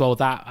Kimi as well,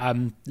 that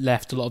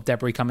left a lot of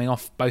debris coming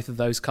off both of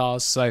those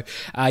cars. So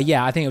I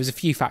think it was a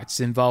few factors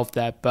involved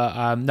there.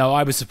 But no,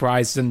 I was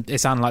surprised, and it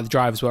sounded like the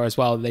drivers were as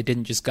well. They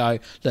didn't just go,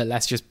 look,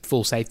 let's just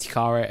full safety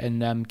car it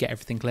and get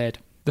everything cleared.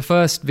 The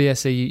first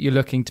VSC, you're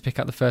looking to pick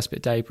up the first bit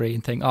of debris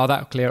and think,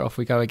 that'll clear it, off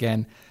we go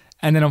again.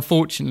 And then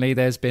unfortunately,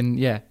 there's been,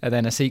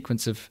 then a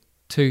sequence of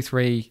 2,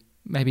 3,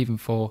 maybe even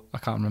 4, I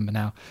can't remember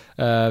now,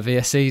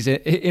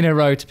 VSCs in a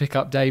row to pick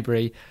up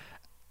debris.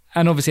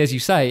 And obviously, as you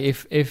say,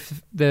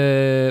 if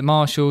the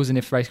marshals and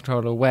if race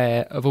control are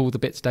aware of all the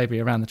bits of debris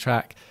around the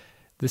track,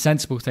 the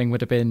sensible thing would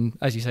have been,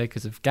 as you say,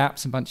 because of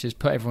gaps and bunches,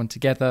 put everyone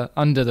together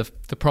under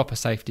the proper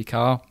safety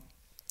car,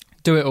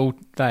 do it all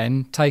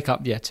then, take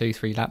up 2,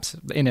 3 laps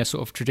in a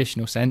sort of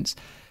traditional sense,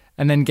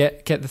 and then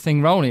get the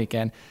thing rolling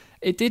again.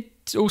 It did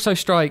also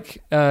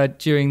strike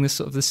during the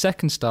sort of the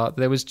second start,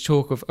 there was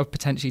talk of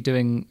potentially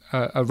doing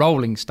a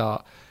rolling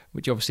start,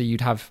 which obviously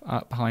you'd have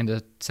behind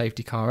a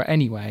safety car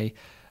anyway,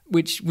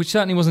 which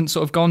certainly wasn't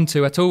sort of gone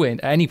to at all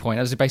at any point.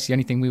 That was basically the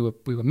only thing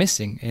we were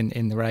missing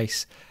in the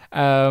race.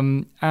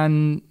 You'd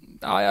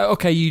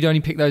only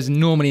pick those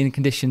normally in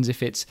conditions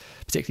if it's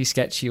particularly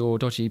sketchy or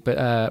dodgy,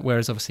 but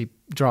whereas obviously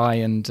dry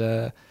and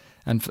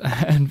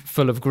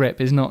full of grip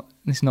it's not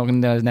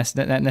going to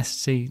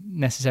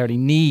necessarily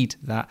need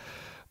that.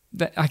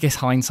 I guess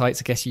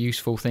hindsight's a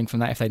useful thing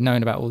from that. If they'd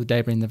known about all the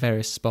debris in the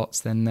various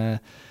spots, then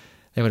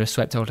they would have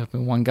swept it all up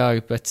in one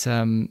go. But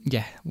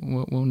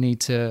we'll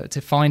need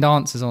to find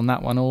answers on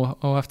that one, or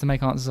have to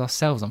make answers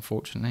ourselves,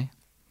 unfortunately.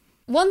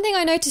 One thing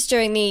I noticed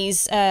during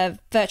these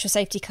virtual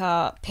safety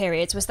car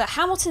periods was that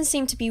Hamilton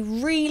seemed to be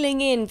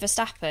reeling in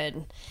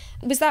Verstappen.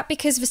 Was that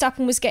because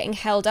Verstappen was getting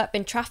held up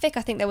in traffic?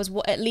 I think there was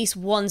at least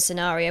one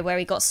scenario where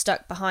he got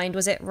stuck behind.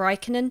 Was it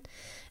Raikkonen?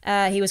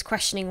 He was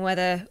questioning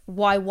why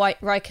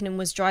Raikkonen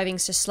was driving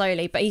so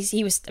slowly, but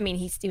he was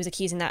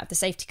accusing that of the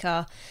safety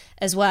car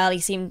as well.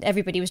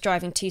 Everybody was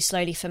driving too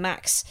slowly for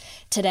Max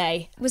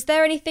today. Was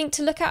there anything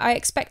to look at? I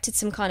expected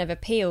some kind of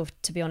appeal,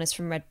 to be honest,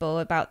 from Red Bull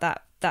about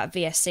that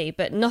VSC,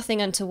 but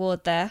nothing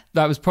untoward there.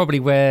 That was probably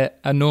where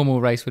a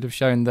normal race would have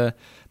shown the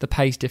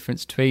pace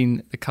difference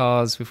between the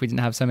cars. If we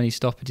didn't have so many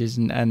stoppages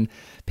and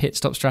pit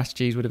stop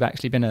strategies would have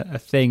actually been a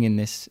thing in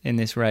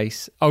this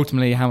race.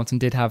 Ultimately, Hamilton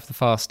did have the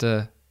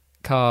faster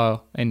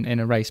car in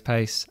a race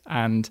pace,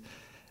 and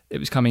it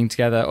was coming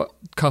together,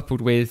 coupled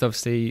with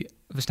obviously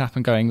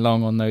Verstappen going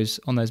long on those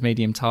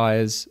medium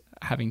tyres,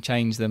 having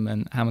changed them,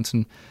 and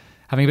Hamilton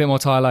having a bit more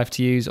tyre life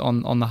to use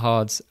on the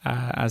hards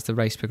as the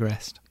race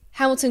progressed.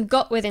 Hamilton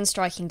got within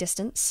striking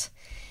distance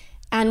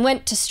and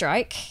went to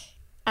strike,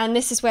 and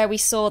this is where we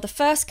saw the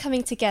first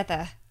coming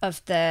together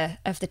of the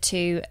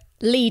two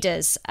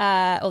leaders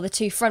or the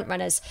two front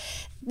runners.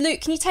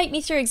 Luke, can you take me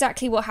through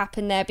exactly what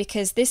happened there,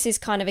 because this is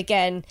kind of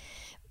again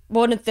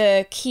one of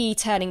the key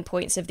turning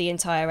points of the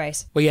entire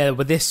race. Well,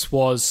 this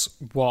was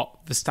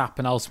what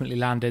Verstappen ultimately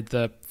landed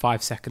the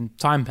 5-second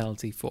time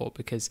penalty for,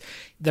 because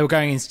they were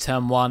going into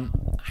turn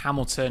one.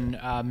 Hamilton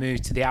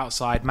moved to the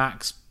outside.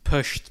 Max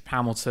pushed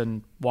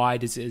Hamilton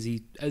wide, as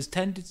he has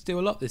tended to do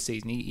a lot this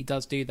season. He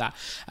does do that.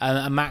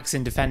 And Max,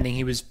 in defending,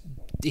 he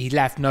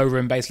left no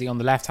room basically on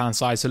the left-hand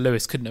side, so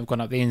Lewis couldn't have gone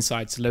up the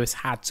inside, so Lewis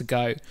had to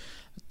go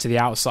to the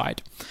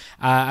outside.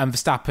 And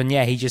Verstappen,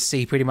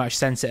 he pretty much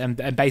sent it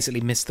and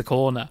basically missed the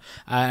corner.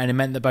 And it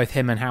meant that both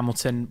him and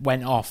Hamilton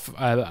went off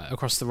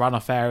across the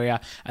runoff area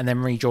and then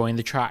rejoined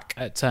the track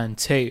at turn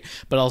 2.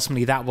 But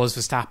ultimately that was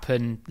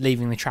Verstappen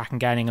leaving the track and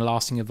gaining a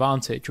lasting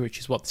advantage, which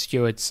is what the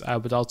stewards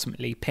would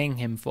ultimately ping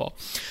him for.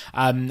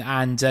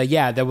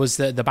 There was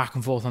the back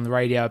and forth on the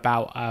radio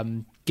about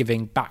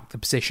giving back the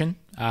position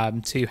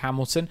to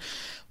Hamilton,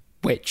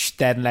 which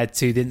then led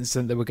to the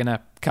incident that we're going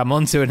to come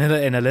on to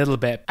in a little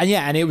bit.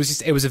 And it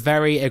was a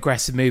very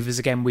aggressive move, as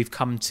again we've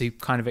come to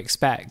kind of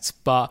expect.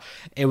 But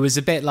it was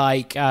a bit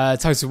like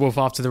Toto Wolff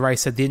after the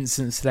race said the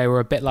incidents today were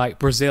a bit like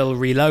Brazil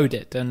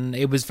reloaded, and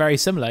it was very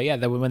similar.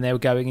 When they were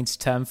going into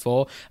turn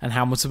 4 and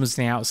Hamilton was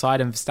on the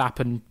outside and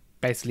Verstappen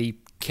basically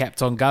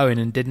kept on going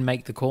and didn't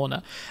make the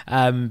corner.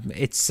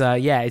 It's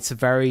a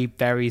very,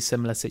 very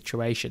similar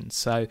situation.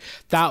 So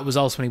that was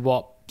ultimately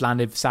what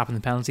landed Verstappen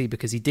the penalty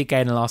because he did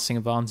gain a lasting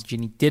advantage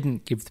and he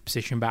didn't give the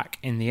position back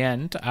in the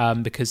end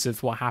because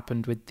of what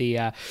happened with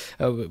the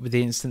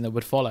incident that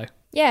would follow.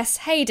 Yes,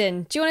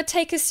 Hayden, do you want to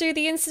take us through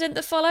the incident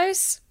that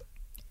follows?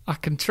 I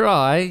can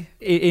try.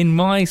 In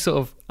my sort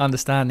of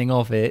understanding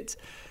of it,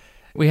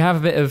 we have a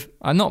bit of,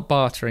 not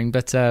bartering,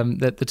 but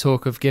the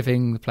talk of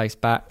giving the place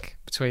back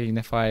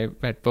between FIA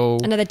Red Bull.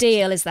 Another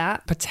deal, is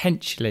that?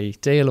 Potentially,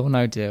 deal or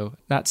no deal.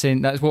 That's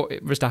what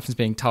Verstappen's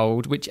being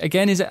told, which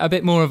again is a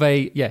bit more of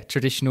a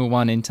traditional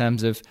one in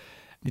terms of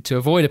to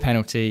avoid a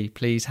penalty,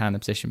 please hand the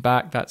position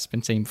back. That's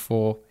been seen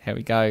before. Here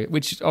we go.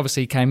 Which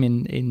obviously came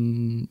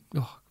in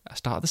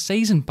start of the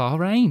season,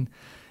 Bahrain,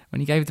 when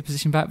he gave the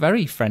position back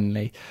very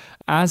friendly.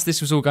 As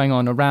this was all going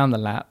on around the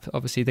lap,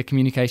 obviously the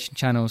communication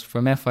channels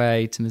from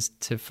FIA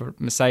for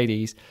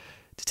Mercedes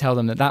to tell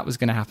them that was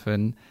going to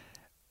happen.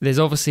 There's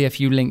obviously a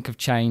few link of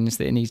chains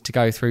that it needs to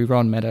go through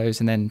Ron Meadows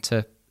and then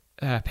to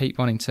Pete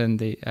Bonington,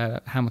 the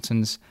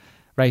Hamilton's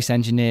race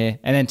engineer,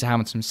 and then to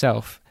Hamilton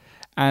himself.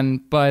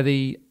 And by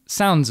the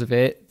sounds of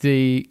it,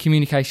 the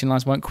communication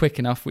lines weren't quick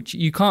enough, which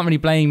you can't really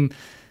blame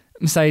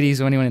Mercedes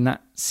or anyone in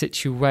that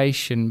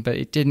situation, but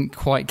it didn't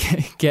quite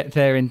get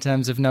there in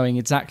terms of knowing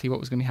exactly what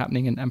was going to be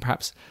happening and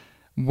perhaps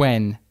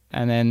when.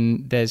 And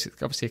then there's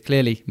obviously a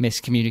clearly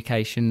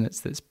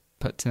miscommunication that's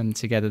put them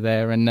together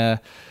there, and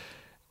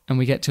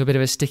we get to a bit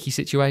of a sticky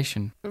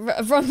situation.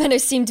 Ron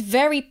Meadows seemed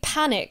very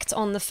panicked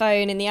on the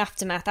phone in the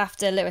aftermath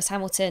after Lewis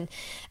Hamilton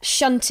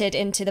shunted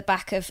into the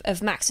back of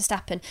Max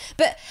Verstappen.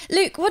 But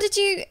Luke, what did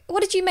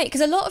you make?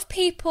 Because a lot of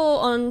people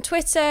on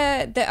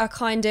Twitter that are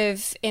kind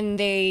of in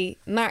the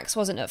Max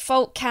wasn't at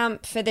fault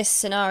camp for this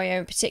scenario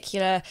in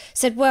particular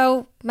said,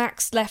 well,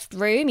 Max left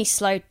room, he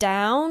slowed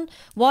down.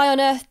 Why on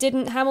earth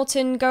didn't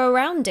Hamilton go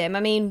around him? I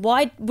mean,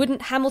 why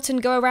wouldn't Hamilton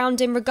go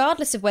around him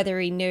regardless of whether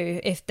he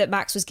knew that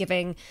Max was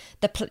giving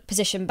the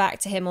position back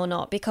to him or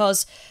not?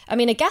 Because, I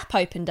mean, a gap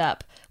opened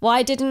up.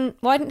 Why didn't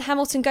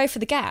Hamilton go for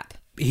the gap?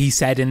 He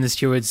said in the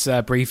stewards'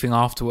 briefing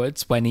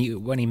afterwards, when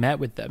he met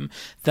with them,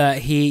 that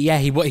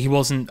he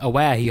wasn't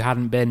aware, he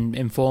hadn't been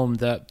informed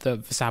that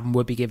Verstappen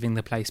would be giving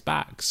the place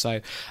back.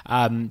 So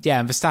and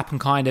Verstappen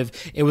kind of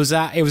it was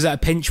at a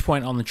pinch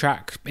point on the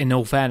track. In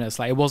all fairness,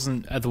 like it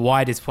wasn't at the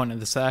widest point of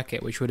the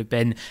circuit, which would have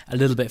been a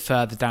little bit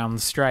further down the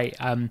straight.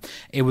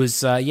 It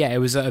was at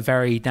a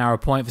very narrow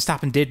point.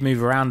 Verstappen did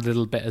move around a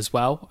little bit as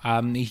well.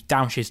 He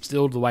downshifted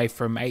all the way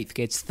from 8th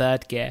gear to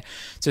 3rd gear,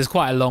 so it's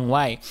quite a long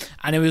way,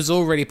 and it was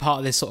already part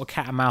of this sort of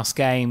cat and mouse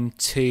game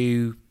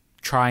to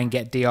try and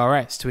get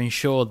DRS, to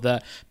ensure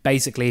that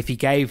basically if he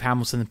gave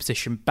Hamilton the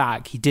position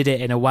back, he did it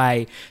in a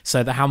way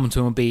so that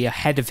Hamilton would be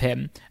ahead of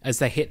him as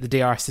they hit the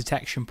DRS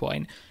detection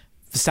point.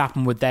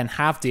 Verstappen would then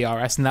have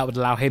DRS, and that would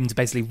allow him to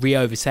basically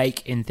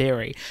re-overtake, in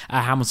theory,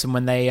 Hamilton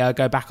when they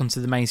go back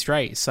onto the main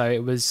straight. So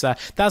it was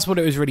that's what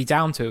it was really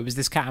down to. It was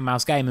this cat and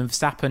mouse game, and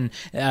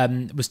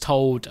Verstappen was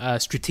told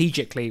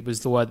strategically,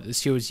 was the word that the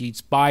stewards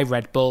used, by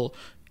Red Bull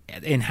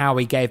in how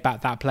he gave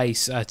back that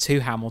place to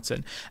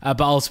Hamilton.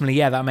 But ultimately,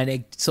 that meant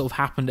it sort of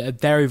happened at a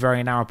very,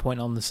 very narrow point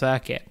on the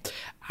circuit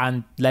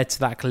and led to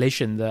that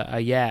collision that,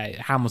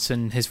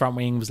 Hamilton, his front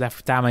wing was left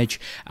with damage.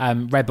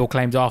 Red Bull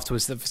claimed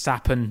afterwards that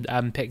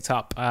Verstappen picked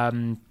up,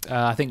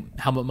 I think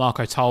Helmut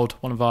Marko told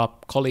one of our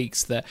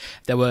colleagues that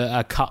there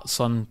were cuts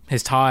on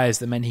his tyres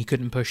that meant he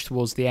couldn't push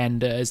towards the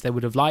end as they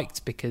would have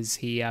liked because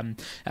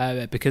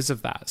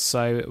of that.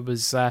 So it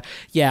was, I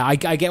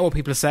get what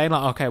people are saying,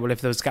 like, okay, well,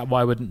 if there was a gap,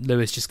 why wouldn't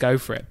Lewis just go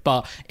for it?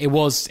 But it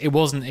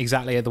wasn't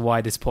exactly at the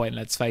widest point,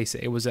 let's face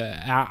it. It was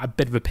a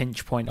bit of a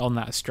pinch point on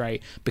that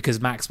straight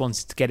because Max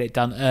wanted to get it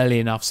done early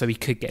enough so he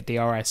could get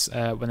DRS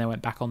when they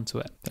went back onto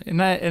it. And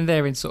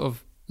therein sort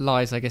of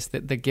lies, I guess, the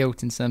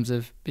guilt in terms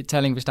of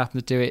telling Verstappen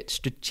to do it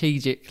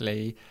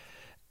strategically.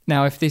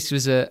 Now, if this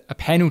was a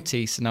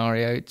penalty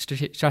scenario,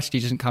 strategy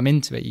doesn't come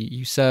into it.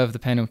 You serve the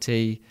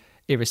penalty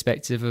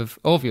irrespective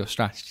of your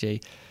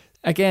strategy.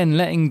 Again,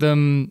 letting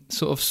them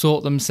sort of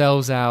sort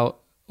themselves out,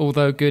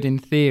 although good in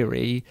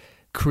theory,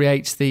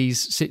 creates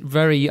these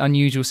very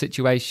unusual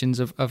situations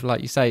of,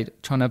 like you say,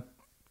 trying to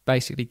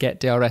basically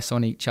get DRS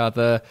on each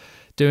other,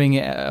 doing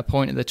it at a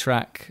point of the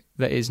track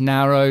that is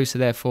narrow, so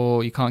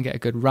therefore you can't get a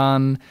good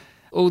run.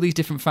 All these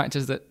different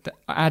factors that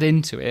add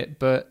into it,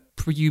 but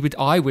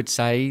I would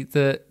say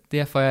that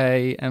the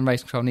FIA and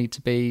race control need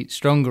to be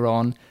stronger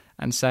on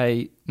and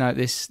say, no,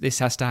 this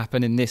has to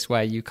happen in this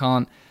way. You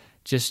can't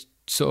just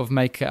sort of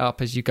make it up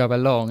as you go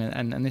along,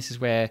 and this is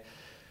where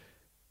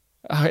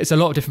it's a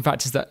lot of different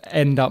factors that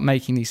end up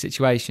making these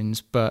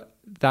situations, but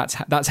that's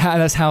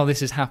how this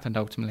has happened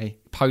ultimately.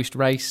 Post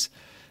race,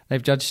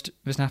 they've judged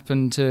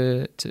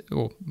Verstappen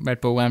or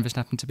Red Bull and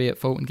Verstappen to be at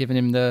fault and given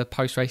him the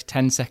post race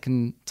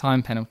 10-second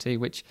time penalty,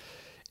 which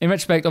in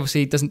retrospect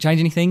obviously doesn't change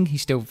anything. He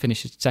still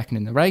finishes second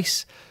in the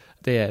race.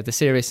 The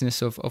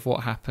seriousness of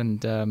what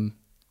happened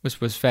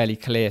was fairly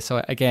clear.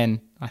 So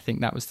again, I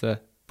think that was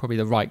probably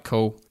the right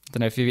call. I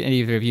don't know if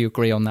either of you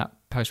agree on that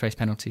post race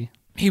penalty.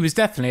 He was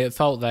definitely at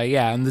fault there,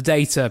 yeah, and the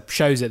data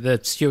shows it. The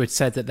steward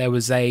said that there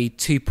was a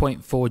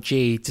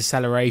 2.4G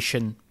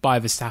deceleration by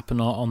Verstappen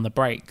on the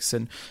brakes,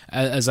 and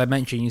as I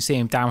mentioned, you see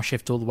him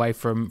downshift all the way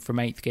from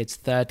 8th gear to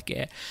 3rd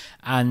gear,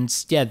 and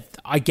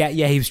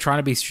he was trying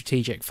to be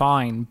strategic,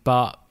 fine,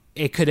 but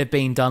it could have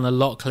been done a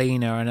lot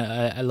cleaner and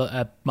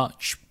a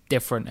much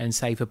different and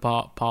safer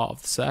part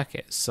of the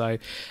circuit. So,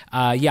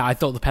 I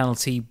thought the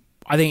penalty,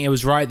 I think it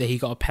was right that he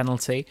got a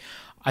penalty.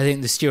 I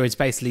think the stewards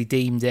basically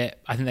deemed it,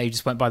 I think they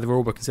just went by the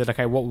rulebook and said,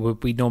 okay, what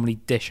would we normally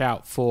dish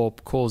out for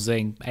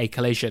causing a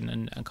collision,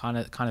 and kind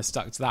of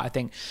stuck to that. I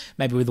think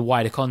maybe with the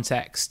wider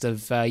context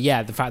of,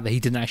 the fact that he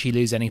didn't actually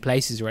lose any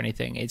places or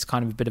anything, it's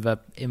kind of a bit of a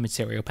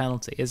immaterial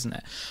penalty, isn't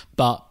it?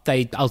 But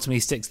they ultimately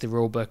stick to the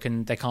rulebook,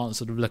 and they can't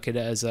sort of look at it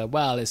as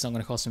it's not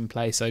going to cost him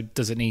play, so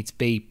does it need to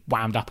be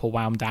wound up or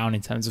wound down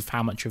in terms of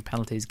how much of a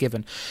penalty is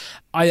given?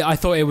 I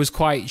thought it was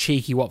quite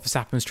cheeky what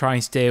Verstappen was trying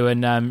to do,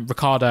 and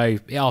Ricciardo,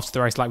 after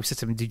the race, like we said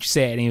to him, did you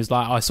see it? And he was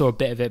like, I saw a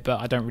bit of it,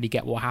 but I don't really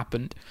get what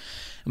happened.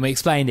 And we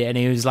explained it, and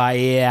he was like,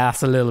 yeah,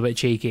 that's a little bit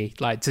cheeky,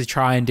 like to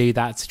try and do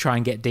that, to try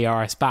and get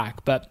DRS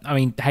back. But I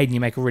mean, Hayden, you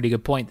make a really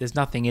good point. There's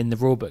nothing in the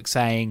rulebook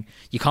saying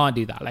you can't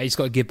do that. Like, you just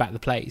got to give back the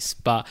place.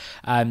 But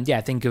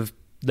think of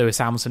Lewis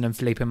Hamilton and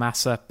Felipe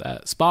Massa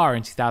at Spa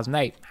in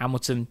 2008.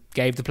 Hamilton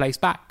gave the place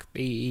back,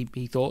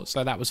 he thought,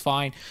 so that was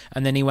fine.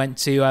 And then he went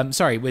to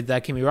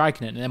Kimi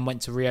Räikkönen, and then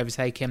went to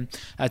re-overtake him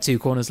 2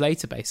 corners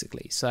later,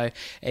 basically. So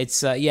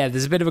it's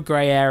there's a bit of a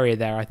grey area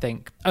there, I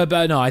think.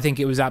 But no, I think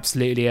it was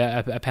absolutely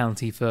a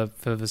penalty for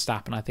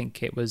Verstappen. I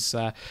think it was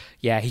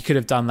he could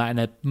have done that in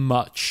a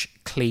much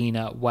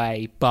cleaner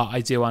way, but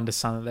I do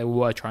understand that they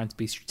were trying to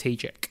be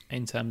strategic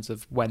in terms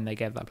of when they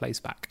gave that place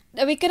back.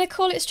 Are we going to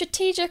call it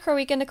strategic, or are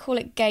we going to call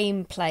it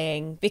game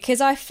playing?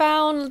 Because I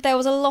found there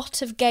was a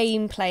lot of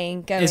game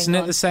playing going on. Isn't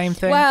it the same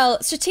thing?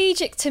 Well,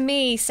 strategic to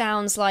me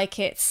sounds like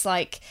it's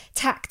like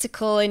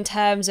tactical in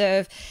terms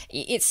of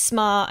it's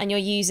smart and you're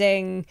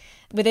using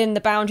within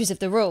the boundaries of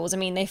the rules. I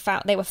mean,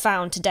 they were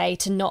found today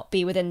to not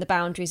be within the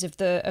boundaries of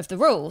the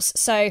rules.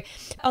 So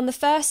on the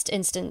first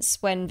instance,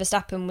 when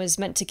Verstappen was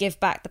meant to give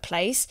back the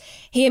place,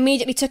 he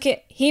immediately took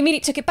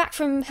it back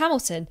from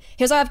Hamilton.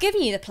 He was like, I've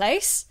given you the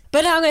place,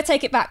 but now I'm going to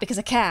take it back because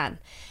I can.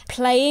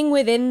 Playing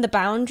within the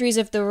boundaries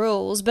of the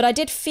rules, but I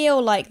did feel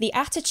like the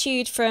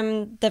attitude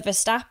from the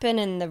Verstappen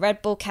and the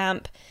Red Bull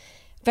camp,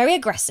 very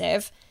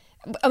aggressive.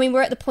 I mean,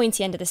 we're at the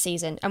pointy end of the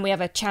season and we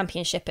have a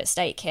championship at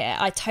stake here.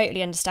 I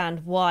totally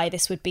understand why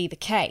this would be the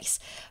case.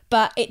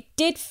 But it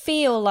did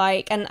feel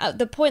like, and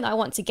the point that I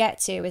want to get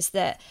to is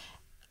that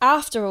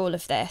after all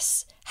of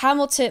this,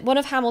 one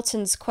of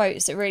Hamilton's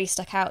quotes that really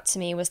stuck out to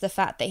me was the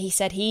fact that he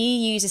said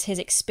he uses his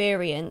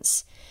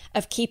experience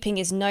of keeping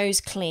his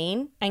nose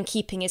clean and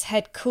keeping his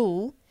head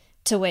cool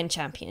to win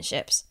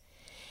championships.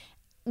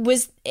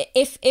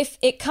 If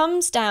it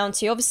comes down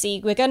to,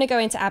 obviously we're going to go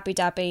into Abu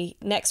Dhabi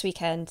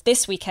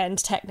this weekend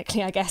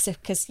technically, I guess,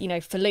 because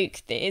for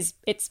Luke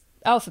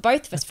for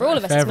both of us, for all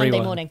of us, it's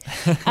Monday morning.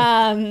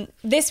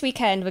 This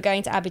weekend we're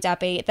going to Abu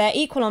Dhabi. They're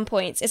equal on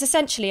points. It's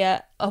essentially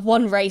a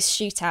one race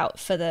shootout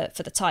for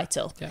the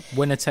title. Yeah.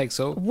 Winner takes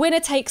all. Winner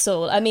takes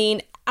all. I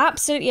mean,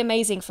 absolutely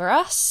amazing for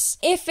us.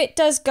 If it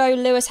does go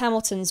Lewis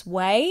Hamilton's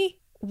way,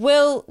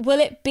 will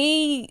it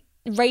be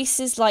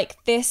races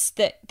like this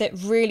that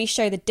really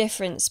show the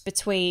difference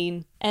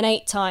between an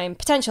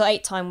potential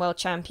 8-time world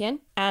champion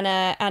and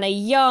a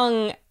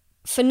young,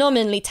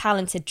 phenomenally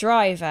talented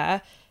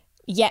driver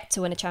yet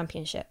to win a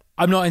championship?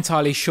 I'm not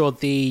entirely sure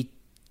the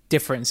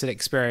difference in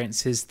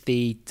experience is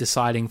the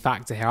deciding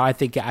factor here. I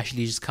think it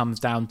actually just comes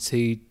down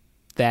to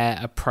their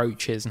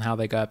approaches and how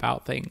they go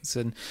about things.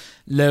 And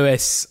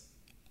Lewis,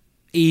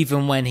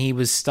 even when he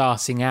was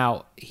starting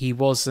out, he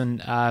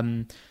wasn't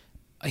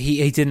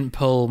he didn't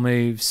pull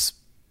moves.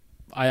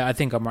 I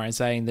think I'm right in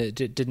saying that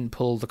it didn't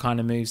pull the kind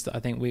of moves that I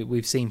think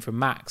we've seen from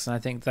Max, and I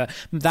think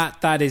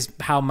that is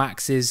how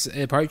Max is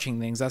approaching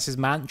things. That's his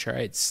mantra.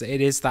 It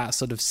is that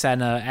sort of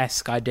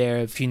Senna-esque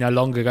idea of, if you no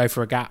longer go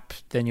for a gap,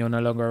 then you're no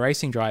longer a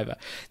racing driver.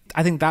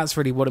 I think that's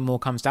really what it more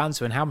comes down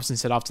to. And Hamilton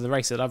said after the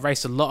race that I've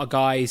raced a lot of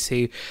guys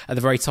who are at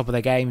the very top of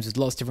their games with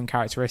lots of different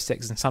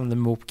characteristics, and some of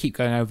them will keep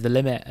going over the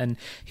limit. And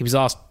he was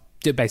asked,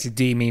 basically,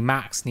 do you mean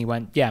Max? And he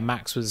went, yeah,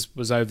 Max was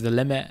over the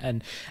limit.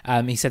 And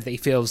he said that he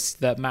feels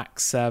that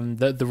Max,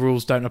 the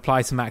rules don't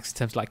apply to Max in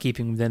terms of like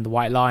keeping within the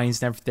white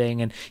lines and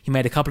everything. And he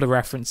made a couple of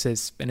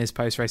references in his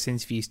post-race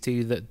interviews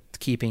to that,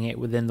 keeping it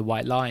within the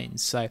white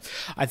lines. So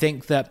I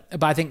think come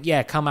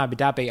Abu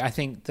Dhabi, I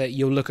think that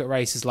you'll look at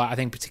races like, I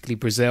think particularly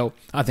Brazil,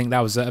 I think that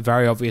was a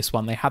very obvious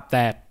one. They had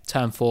their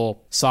turn 4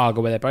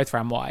 saga where they both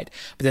ran wide.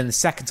 But then the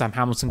second time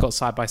Hamilton got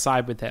side by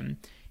side with him,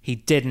 he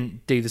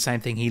didn't do the same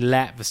thing. He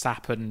let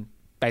Verstappen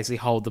basically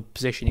hold the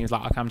position. He was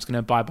like, okay, I'm just going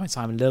to bide my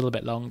time a little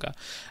bit longer.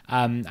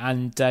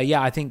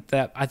 I think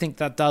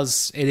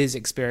that it is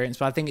experience,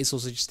 but I think it's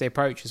also just the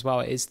approach as well.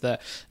 It is that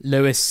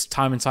Lewis,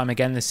 time and time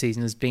again this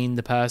season, has been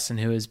the person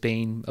who has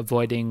been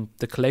avoiding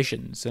the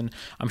collisions, and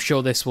I'm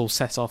sure this will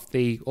set off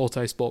the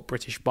Autosport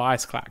British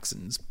bias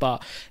klaxons,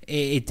 but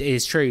it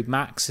is true.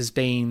 Max he's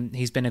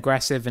been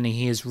aggressive, and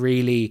he has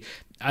really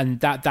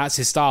that's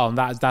his style, and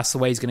that's the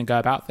way he's going to go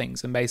about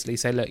things, and basically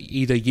say, look,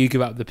 either you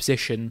give up the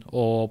position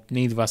or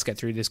neither of us get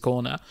through this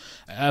corner.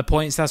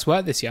 Points that's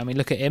worked this year. I mean,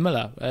 look at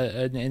Imola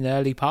in the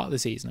early part of the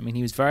season. I mean,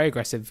 he was very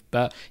aggressive,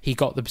 but he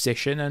got the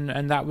position,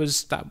 and that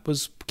was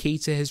key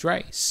to his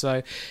race.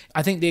 So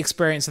I think the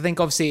experience, I think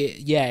obviously,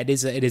 yeah, it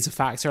is a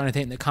factor, and I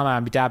think that come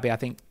Abu Dhabi, I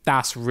think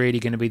that's really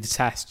going to be the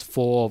test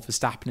for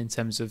Verstappen in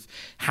terms of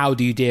how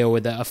do you deal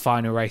with a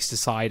final race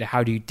decider,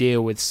 how do you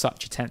deal with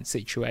such a tense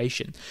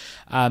situation.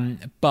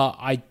 But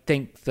I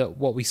think that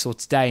what we saw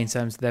today in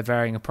terms of their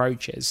varying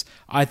approaches,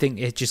 I think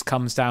it just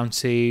comes down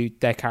to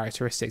their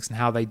characteristics and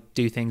how they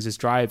do things as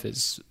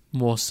drivers,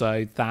 more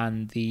so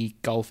than the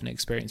golfing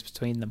experience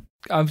between them.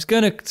 I was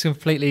going to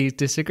completely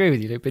disagree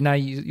with you, Luke, but now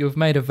you've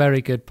made a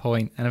very good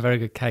point and a very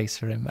good case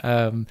for him.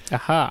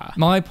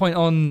 My point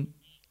on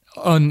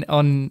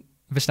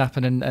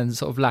Verstappen and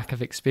sort of lack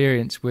of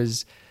experience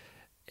was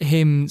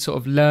him sort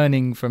of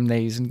learning from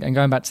these and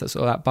going back to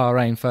that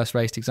Bahrain first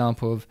race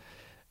example of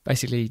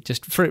basically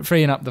just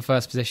freeing up the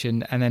first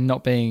position and then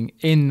not being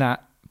in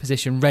that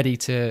position ready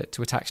to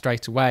attack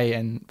straight away,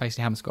 and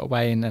basically Hamilton got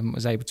away and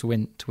was able to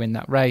win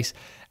that race.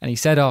 And he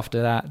said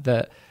after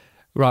that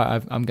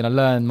right, I'm going to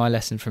learn my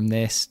lesson from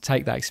this,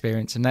 take that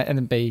experience, and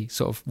then be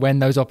sort of, when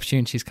those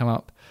opportunities come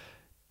up,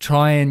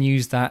 try and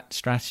use that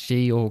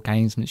strategy or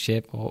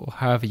gamesmanship or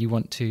however you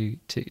want to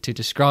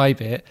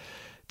describe it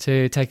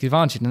to take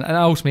advantage. And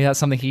ultimately that's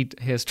something he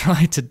has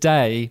tried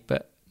today,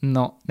 but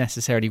not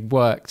necessarily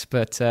worked.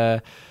 But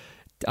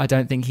I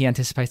don't think he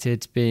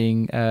anticipated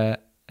being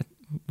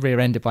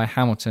rear-ended by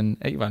Hamilton.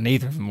 Well,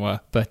 neither of them were.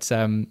 But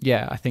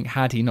I think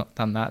had he not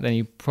done that, then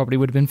he probably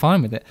would have been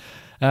fine with it.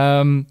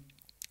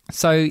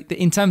 So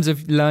in terms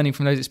of learning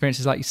from those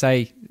experiences, like you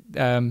say,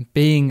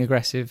 being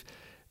aggressive,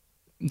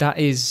 that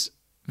is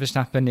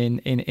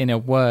Verstappen in a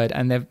word.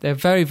 And they're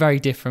very,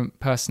 very different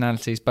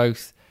personalities,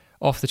 both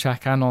off the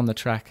track and on the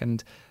track.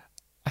 And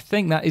I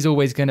think that is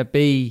always going to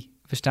be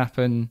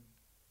Verstappen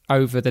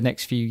over the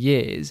next few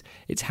years.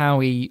 It's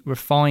how he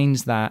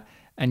refines that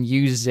and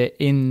uses it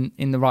in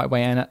the right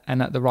way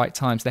and at the right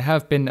times. There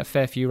have been a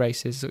fair few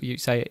races, you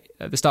say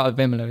at the start of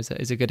Imola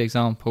is a good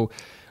example,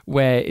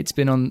 where it's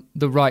been on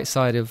the right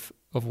side of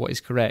what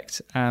is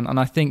correct. And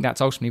I think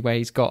that's ultimately where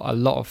he's got a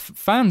lot of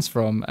fans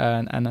from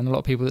and a lot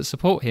of people that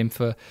support him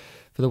for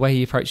the way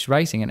he approaches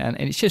racing. And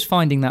it's just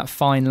finding that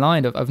fine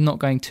line of not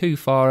going too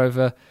far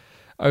over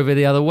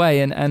the other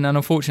way. And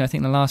unfortunately, I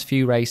think the last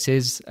few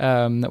races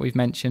that we've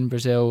mentioned,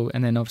 Brazil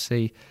and then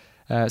obviously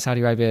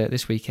Saudi Arabia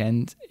this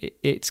weekend,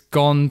 it's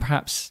gone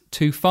perhaps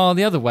too far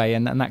the other way.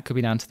 And that could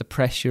be down to the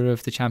pressure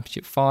of the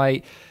championship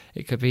fight.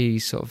 It could be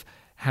sort of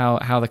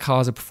how the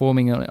cars are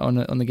performing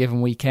on the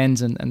given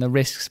weekends and the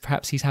risks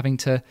perhaps he's having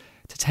to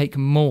take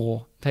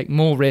more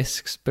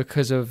risks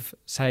because of,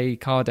 say,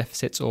 car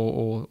deficits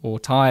or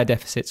tyre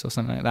deficits or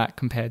something like that,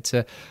 compared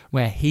to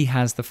where he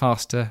has the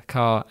faster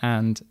car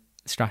and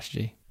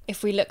strategy.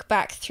 If we look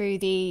back through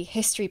the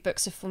history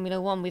books of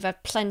Formula One, we've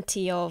had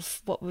plenty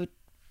of what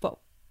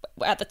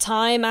at the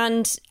time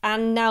and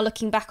now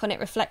looking back on it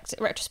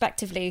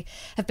retrospectively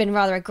have been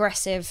rather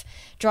aggressive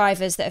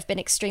drivers that have been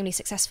extremely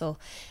successful.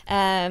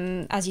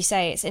 As you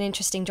say, it's an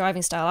interesting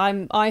driving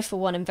style. I for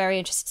one am very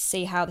interested to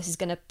see how this is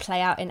going to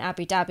play out in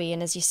Abu Dhabi,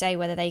 and as you say,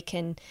 whether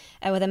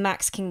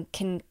Max can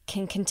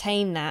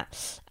contain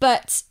that.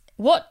 But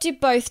what do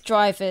both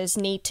drivers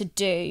need to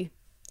do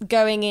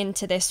going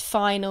into this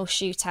final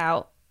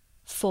shootout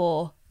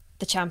for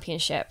the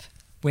championship?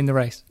 Win the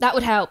race. That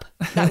would help,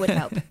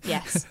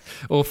 yes.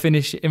 Or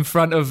finish in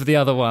front of the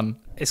other one.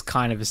 It's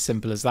kind of as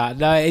simple as that.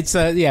 No, it's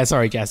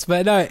sorry, Jess,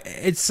 but no,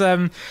 it's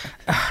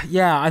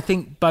I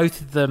think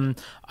both of them.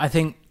 I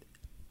think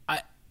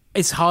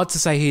it's hard to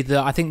say who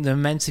I think the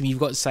momentum you've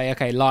got to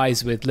say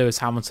lies with Lewis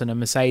Hamilton and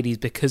Mercedes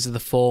because of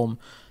the form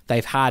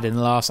they've had in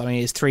the last. I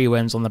mean, it's 3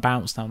 wins on the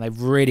bounce now. They've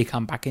really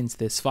come back into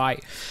this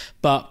fight.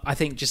 But I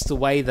think just the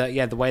way that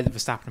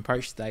Verstappen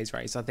approached today's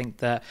race, I think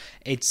that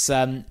it's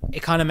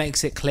it kind of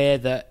makes it clear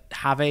that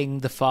having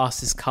the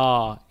fastest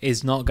car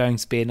is not going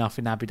to be enough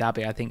in Abu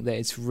Dhabi. I think that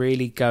it's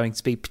really going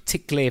to be,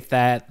 particularly if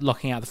they're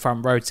locking out the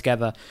front row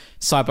together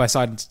side by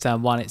side into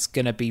turn one, it's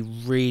going to be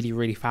really,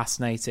 really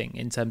fascinating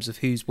in terms of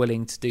who's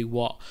willing to do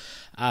what.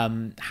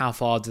 How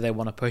far do they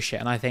want to push it?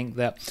 And I think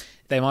that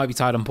they might be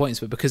tied on points,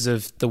 but because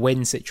of the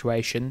win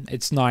situation,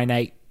 it's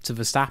 9-8 to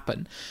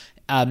Verstappen.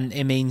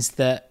 It means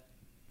that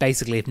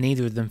basically if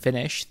neither of them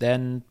finish,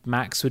 then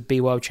Max would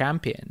be world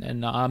champion.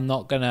 And I'm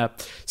not gonna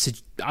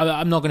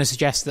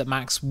suggest that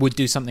Max would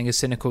do something as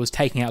cynical as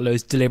taking out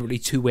Lewis deliberately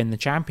to win the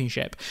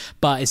championship.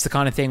 But it's the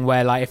kind of thing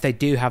where, like, if they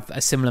do have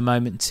a similar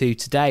moment to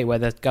today, where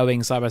they're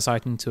going side by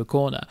side into a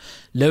corner,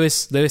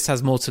 Lewis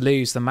has more to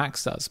lose than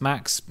Max does.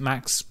 Max.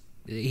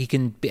 He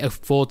can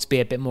afford to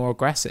be a bit more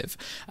aggressive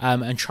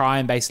and try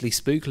and basically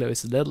spook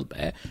Lewis a little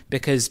bit,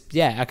 because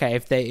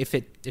if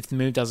the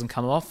move doesn't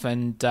come off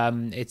and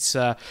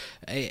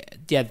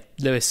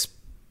Lewis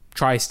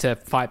tries to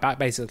fight back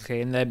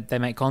basically, and they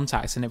make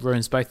contacts, and it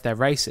ruins both their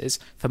races.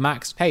 For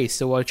Max, hey, he's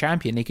still world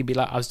champion. He could be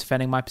like, I was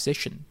defending my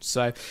position.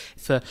 So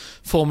for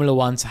Formula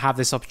One to have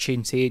this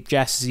opportunity,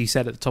 Jess, as you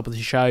said at the top of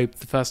the show,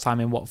 the first time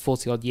in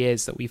 40 odd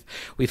years that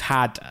we've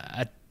had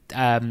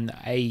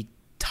a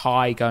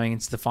tie going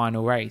into the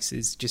final race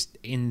is just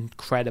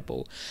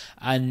incredible.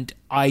 And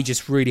I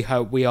just really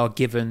hope we are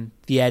given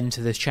the end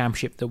to this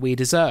championship that we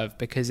deserve,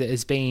 because it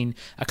has been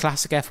a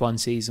classic F1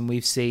 season.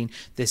 We've seen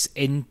this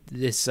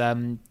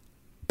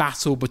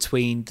battle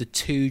between the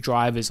two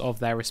drivers of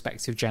their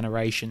respective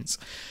generations,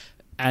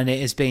 and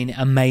it has been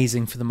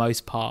amazing for the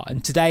most part.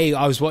 And today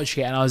I was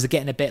watching it and I was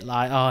getting a bit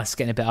like, oh, it's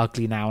getting a bit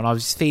ugly now, and I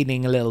was just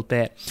feeling a little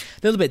bit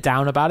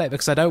down about it,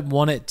 because I don't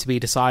want it to be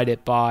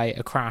decided by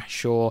a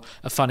crash or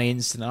a funny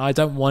incident. I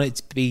don't want it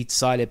to be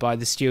decided by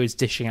the stewards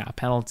dishing out a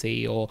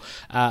penalty or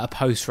a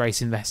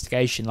post-race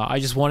investigation. Like, I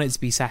just want it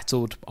to be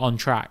settled on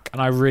track, and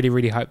I really,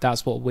 really hope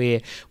that's what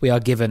we are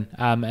given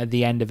at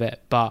the end of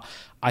it. But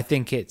I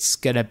think it's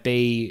going to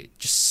be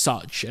just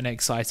such an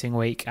exciting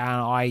week, and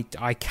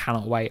I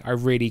cannot wait. I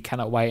really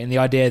cannot wait. And the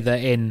idea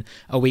that in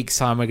a week's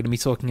time we're going to be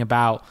talking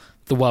about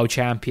the world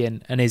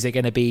champion, and is it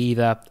going to be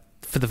either,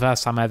 for the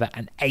first time ever,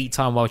 an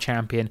 8-time world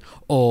champion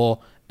or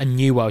a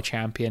new world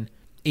champion?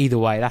 Either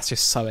way, that's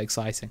just so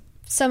exciting.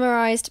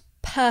 Summarised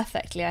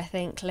perfectly, I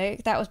think,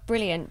 Luke. That was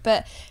brilliant.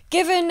 But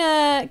given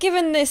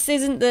this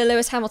isn't the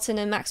Lewis Hamilton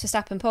and Max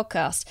Verstappen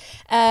podcast,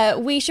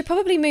 we should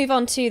probably move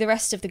on to the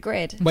rest of the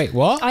grid. Wait,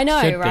 what? I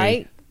know, Should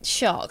right?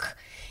 Shock.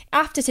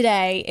 After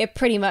today, it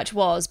pretty much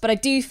was, but I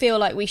do feel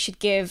like we should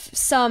give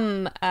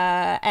some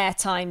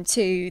airtime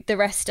to the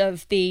rest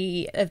of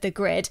the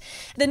grid.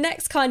 The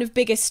next kind of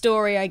biggest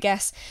story, I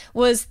guess,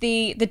 was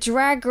the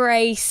drag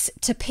race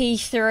to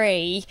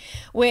P3,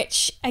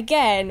 which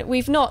again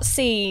we've not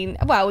seen.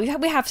 Well,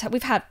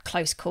 we've had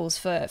close calls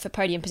for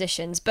podium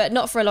positions, but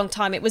not for a long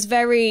time. It was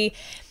very.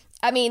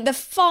 I mean, the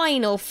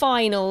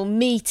final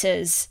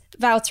meters,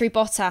 Valtteri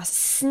Bottas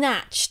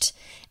snatched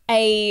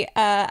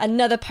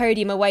another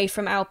podium away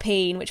from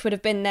Alpine, which would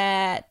have been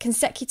their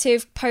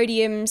consecutive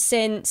podium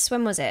since,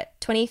 when was it?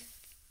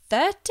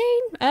 2013?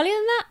 Earlier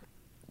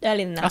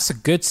than that. That's a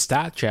good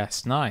stat,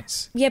 Jess.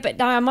 Nice. Yeah,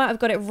 but I might have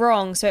got it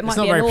wrong, so it might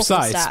be an awful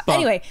stat. But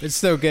anyway, it's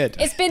still good.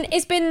 It's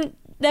been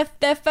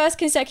their first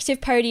consecutive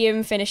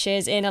podium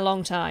finishes in a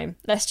long time.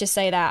 Let's just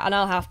say that, and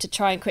I'll have to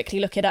try and quickly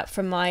look it up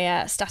from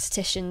my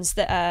statisticians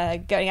that are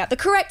going out. The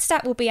correct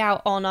stat will be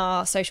out on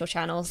our social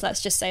channels.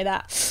 Let's just say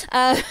that,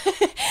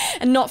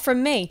 and not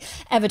from me,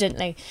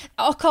 evidently.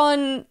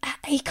 Ocon,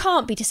 he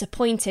can't be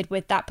disappointed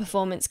with that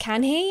performance,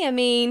 can he? I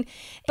mean,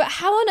 but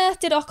how on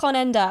earth did Ocon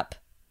end up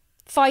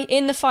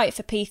in the fight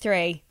for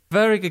P3?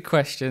 Very good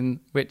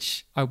question,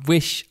 which I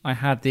wish I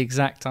had the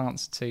exact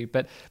answer to,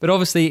 but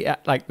obviously,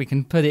 like, we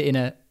can put it in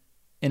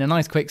a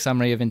nice quick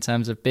summary in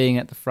terms of being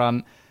at the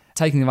front,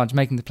 taking advantage,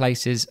 making the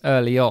places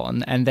early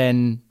on, and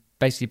then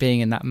basically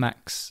being in that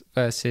Max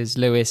versus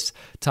Lewis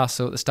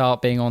tussle at the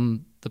start, being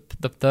on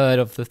the third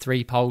of the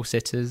 3 pole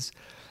sitters,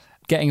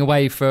 getting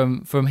away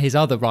from his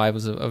other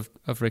rivals of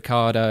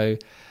Ricciardo,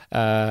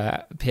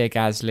 Pierre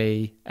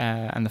Gasly,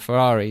 and the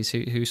Ferraris,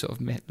 who sort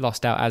of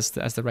lost out as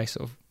the race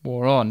sort of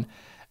wore on.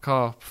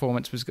 Car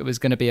performance was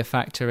going to be a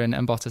factor, and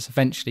Bottas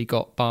eventually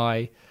got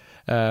by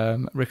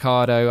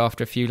Ricciardo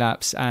after a few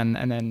laps, and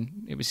then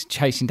it was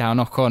chasing down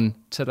Ocon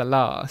to the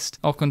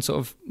last. Ocon sort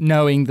of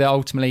knowing that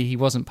ultimately he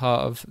wasn't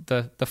part of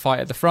the fight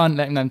at the front,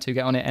 letting them two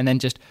get on it, and then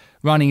just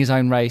running his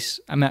own race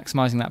and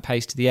maximising that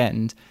pace to the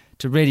end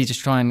to really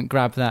just try and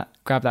grab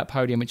that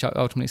podium, which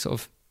ultimately sort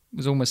of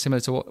was almost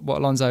similar to what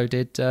Alonso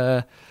did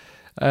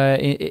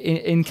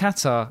in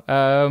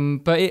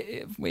Qatar, but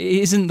it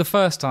isn't the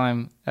first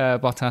time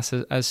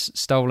Bottas has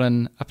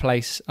stolen a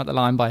place at the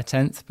line by a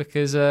 10th,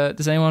 because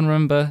does anyone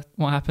remember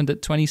what happened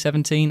at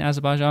 2017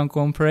 Azerbaijan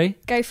Grand Prix?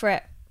 Go for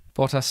it.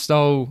 Bottas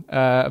stole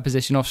a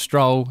position off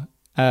Stroll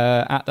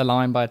at the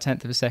line by a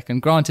 10th of a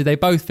second. Granted, they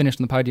both finished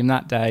on the podium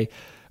that day,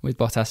 with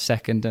Bottas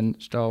second and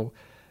Stroll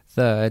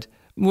third.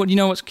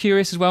 What's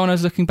curious as well, when I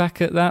was looking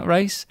back at that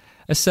race,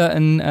 a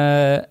certain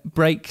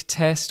brake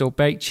test or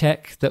brake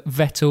check that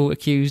Vettel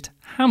accused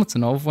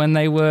Hamilton of when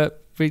they were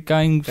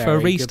going for a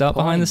restart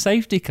behind the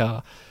safety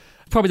car.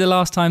 Probably the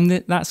last time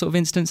that sort of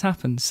instance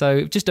happened.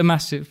 So just a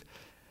massive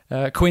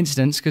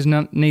coincidence, because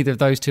neither of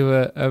those two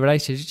are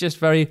related. It's just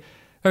very,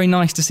 very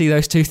nice to see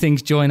those two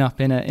things join up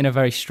in a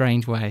very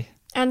strange way.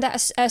 And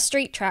at a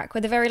street track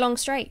with a very long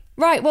straight.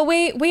 Right, well,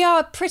 we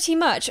are pretty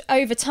much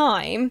over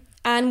time,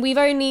 and we've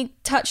only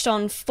touched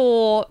on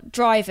 4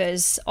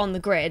 drivers on the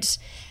grid.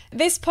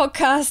 This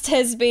podcast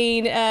has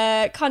been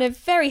kind of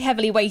very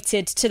heavily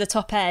weighted to the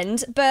top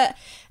end, but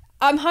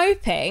I'm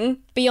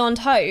hoping, beyond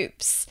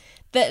hopes,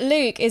 that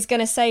Luke is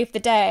going to save the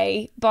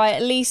day by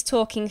at least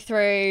talking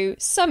through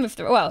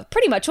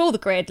pretty much all the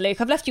grid, Luke.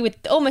 I've left you with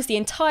almost the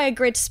entire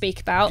grid to speak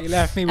about. You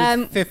left me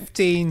with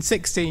 15,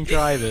 16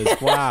 drivers.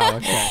 Wow,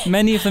 okay.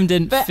 Many of them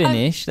didn't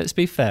finish, let's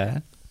be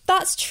fair.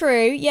 That's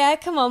true. Yeah,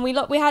 come on. We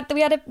had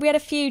a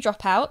few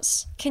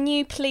dropouts. Can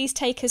you please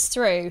take us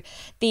through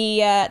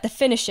the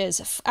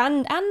finishers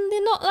and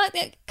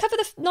cover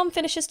the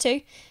non-finishers too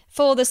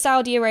for the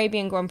Saudi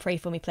Arabian Grand Prix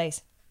for me,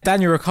 please?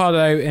 Daniel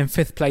Ricciardo in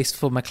 5th place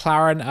for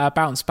McLaren,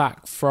 bounced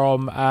back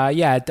from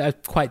a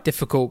quite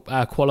difficult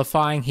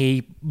qualifying.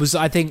 He was,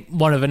 I think,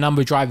 one of a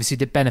number of drivers who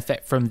did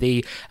benefit from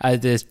the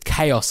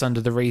chaos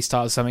under the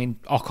restarts. I mean,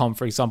 Ocon,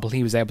 for example,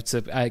 he was able to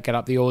get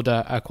up the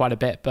order quite a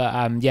bit. But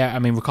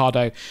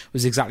Ricciardo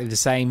was exactly the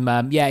same.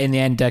 In the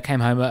end, came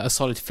home a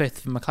solid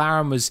 5th for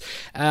McLaren. Was,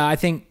 I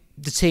think,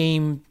 the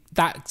team...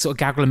 that sort of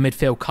gaggle of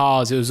midfield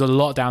cars, it was a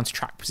lot down to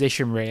track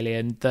position, really,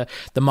 and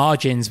the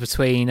margins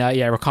between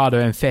Ricciardo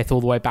in 5th all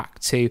the way back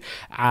to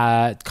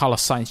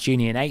Carlos Sainz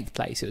Jr. in 8th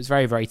place. It was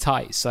very, very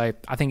tight. So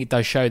I think it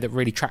does show that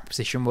really track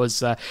position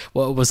was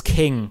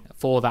king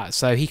for that.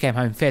 So he came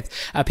home 5th.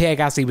 Pierre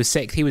Gasly was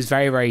 6th. He was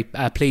very, very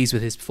pleased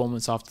with his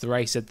performance after the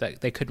race. Said that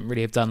they couldn't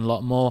really have done a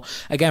lot more.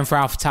 Again, for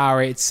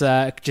AlphaTauri, it's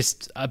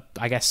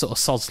I guess sort of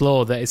sod's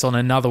law that it's on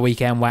another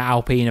weekend where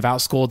Alpine have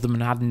outscored them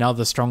and had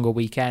another stronger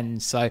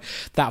weekend. So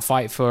that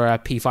fight for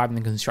P5 in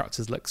the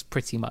constructors looks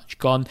pretty much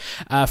gone.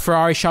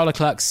 Ferrari, Charles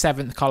Leclerc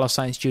 7th, Carlos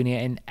Sainz Jr.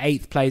 in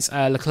 8th place.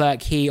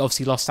 Leclerc, he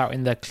obviously lost out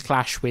in the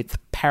clash with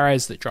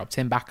Perez that dropped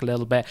him back a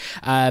little bit.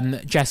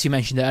 Jess, you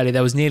mentioned it earlier,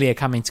 there was nearly a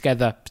coming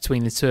together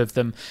between the two of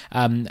them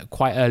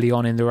quite early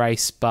on in the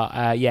race, but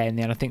in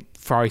the end I think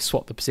Ferrari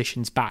swapped the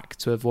positions back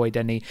to avoid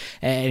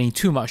any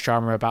too much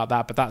drama about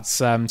that. But that's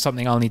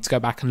something I'll need to go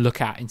back and look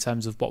at in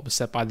terms of what was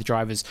said by the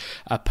drivers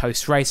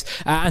post-race.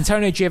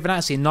 Antonio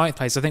Giovinazzi in 9th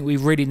place. I think we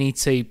really need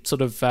to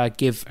sort of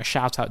give a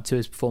shout out to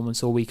his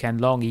performance all weekend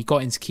long. He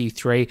got into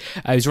Q3.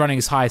 He was running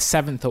as high as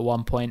 7th at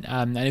one point,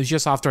 and it was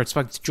just after I'd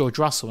spoken to George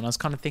Russell, and I was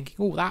kind of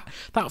thinking,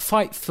 that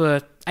fight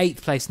for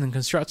 8th place in the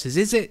constructors,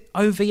 is it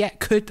over yet?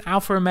 Could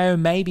Alfa Romeo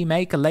maybe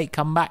make a late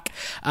comeback?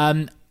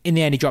 In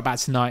the end, he dropped back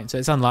to 9th, so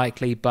it's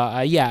unlikely.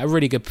 But a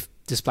really good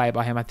display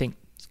by him. I think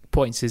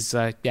points is,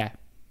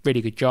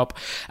 really good job.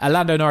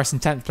 Lando Norris in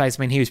 10th place.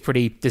 I mean, he was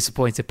pretty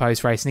disappointed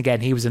post-race. And again,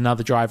 he was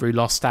another driver who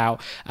lost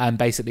out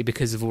basically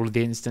because of all of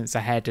the incidents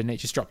ahead, and it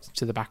just dropped him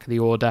to the back of the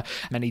order.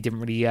 And he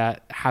didn't really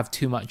have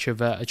too much of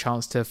a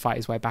chance to fight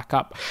his way back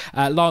up.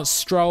 Lance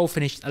Stroll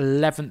finished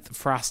 11th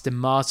for Aston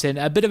Martin.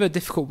 A bit of a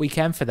difficult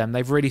weekend for them.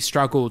 They've really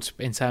struggled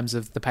in terms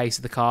of the pace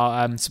of the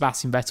car.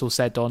 Sebastian Vettel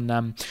said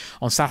on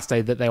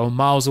Saturday that they were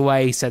miles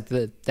away. He said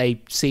that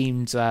they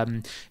seemed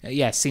that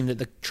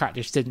the track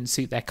just didn't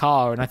suit their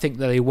car, and I think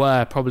that they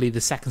were probably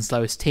the second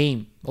slowest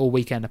team all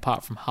weekend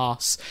apart from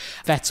Haas.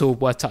 Vettel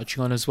we're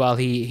touching on as well.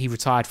 He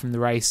retired from the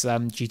race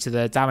due to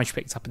the damage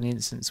picked up in the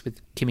incidents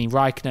with Kimi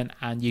Räikkönen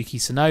and Yuki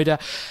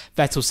Tsunoda.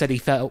 Vettel said he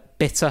felt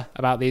bitter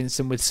about the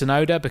incident with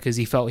Tsunoda because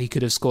he felt he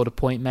could have scored a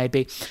point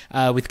maybe.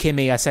 With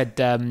Kimi, I said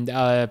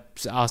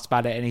asked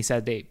about it, and he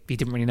said that he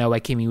didn't really know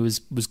where Kimi was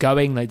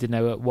going. They didn't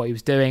know what he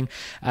was doing.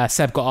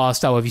 Seb got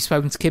asked, have you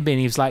spoken to Kimi? And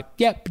he was like,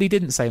 but he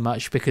didn't say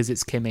much because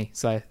it's Kimi.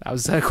 So that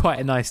was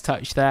quite a nice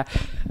touch there.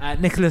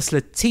 Nicholas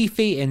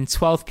Latifi in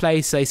 12th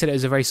place. So he said it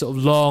was a very sort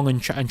of long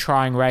and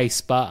trying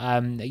race,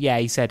 but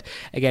he said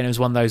again it was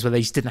one of those where they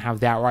just didn't have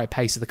the outright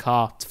pace of the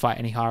car to fight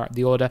any higher up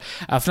the order.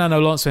 Fernando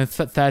Alonso in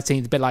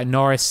 13th, a bit like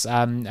Norris,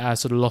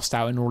 sort of lost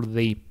out in all of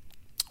the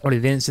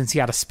incidents. He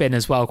had a spin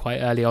as well quite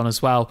early on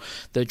as well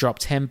that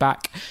dropped him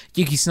back.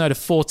 Yuki Tsunoda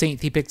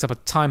 14th. He picked up a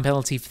time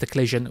penalty for the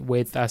collision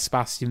with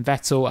Sebastian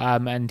Vettel,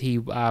 and he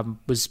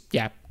was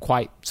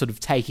quite sort of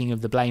taking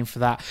of the blame for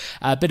that.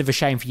 A bit of a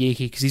shame for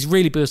Yuki because he's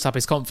really built up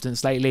his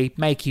confidence lately.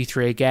 Made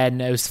Q3 again.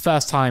 It was the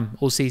first time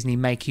all season he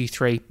made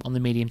Q3 on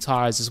the medium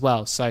tyres as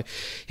well, so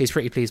he's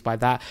pretty pleased by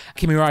that.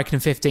 Kimi Räikkönen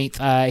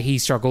 15th. He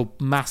struggled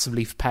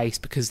massively for pace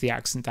because of the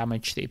accident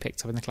damage that he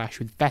picked up in the clash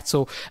with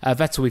Vettel.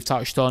 Vettel we've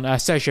touched on.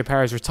 Sergio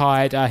Perez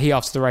retired. He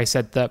after the race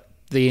said that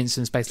the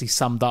incidents basically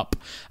summed up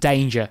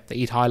danger that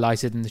he'd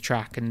highlighted in the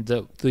track and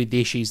the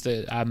issues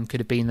that could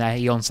have been there.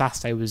 He on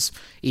Saturday was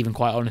even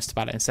quite honest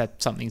about it and said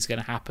something's going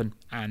to happen,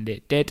 and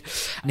it did.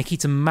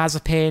 Nikita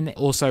Mazepin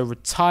also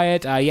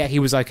retired. He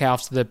was okay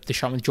after the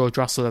shot with George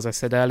Russell, as I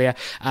said earlier.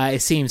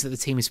 It seems that the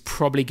team is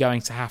probably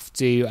going to have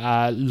to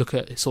look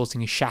at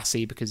sorting his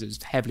chassis because it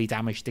was heavily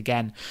damaged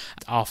again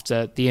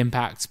after the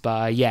impact.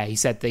 But he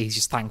said that he's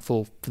just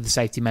thankful for the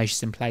safety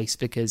measures in place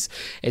because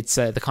it's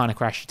the kind of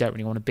crash you don't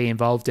really want to be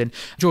involved in.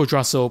 George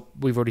Russell,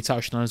 we've already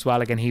touched on as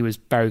well. Again, he was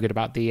very good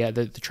about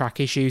the track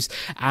issues.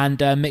 And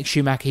Mick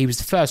Schumacher, he was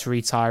the first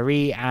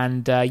retiree.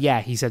 And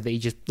he said that he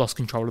just lost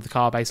control of the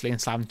car basically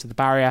and slammed into the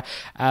barrier.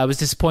 Was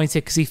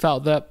disappointed because he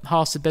felt that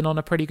Haas had been on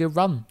a pretty good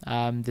run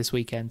this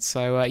weekend.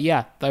 So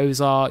those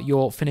are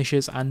your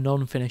finishers and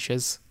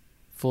non-finishers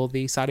for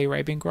the Saudi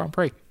Arabian Grand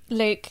Prix.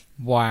 Luke.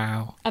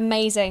 Wow.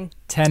 Amazing.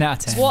 10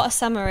 out of 10. What a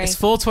summary. It's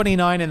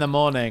 4:29 in the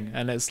morning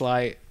and it's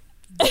like...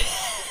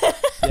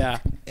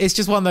 it's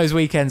just one of those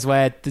weekends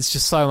where there's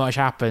just so much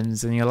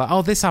happens and you're like,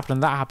 oh, this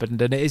happened, that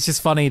happened, and it's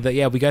just funny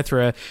that we go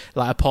through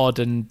a pod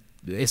and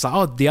it's like,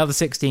 oh, the other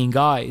 16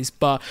 guys,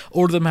 but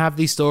all of them have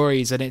these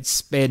stories, and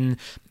it's been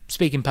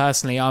speaking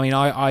personally, I mean,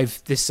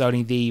 I've this is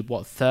only the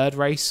fourth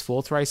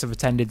race I've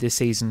attended this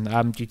season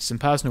due to some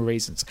personal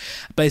reasons.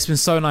 But it's been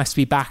so nice to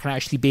be back and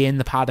actually be in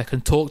the paddock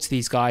and talk to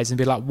these guys and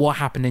be like, what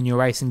happened in your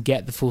race, and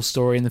get the full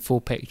story and the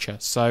full picture.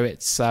 So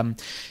it's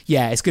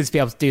it's good to be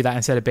able to do that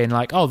instead of being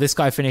like, oh, this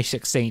guy finished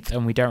 16th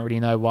and we don't really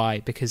know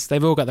why, because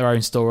they've all got their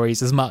own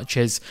stories as much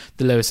as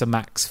the Lewis and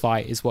Max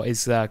fight is what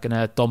is going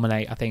to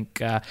dominate, I think,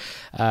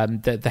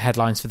 the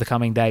headlines for the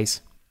coming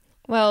days.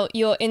 Well,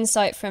 your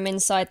insight from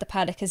inside the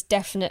paddock has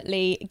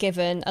definitely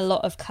given a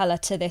lot of colour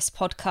to this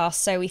podcast,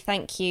 so we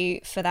thank you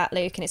for that,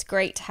 Luke, and it's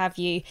great to have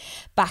you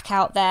back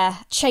out there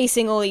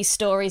chasing all these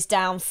stories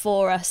down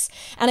for us.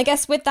 And I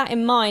guess with that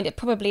in mind, it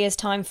probably is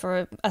time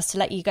for us to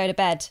let you go to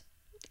bed.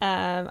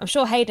 I'm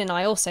sure Hayden and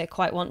I also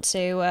quite want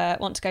to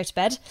go to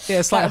bed. Yeah,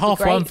 it's like half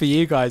one for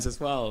you guys as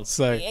well.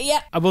 So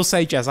yeah. I will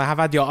say, Jess, I have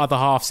had your other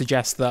half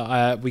suggest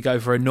that we go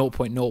for a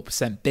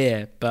 0.0%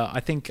 beer, but I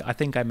think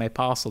I may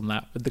pass on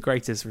that with the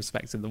greatest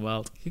respect in the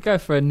world. You go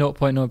for a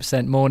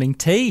 0.0% morning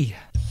tea.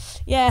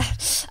 Yeah.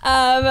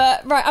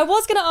 Right. I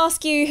was going to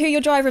ask you who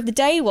your driver of the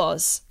day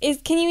was.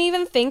 Can you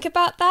even think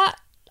about that?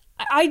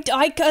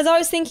 Because I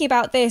was thinking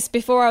about this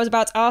before I was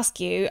about to ask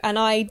you, and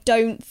I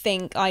don't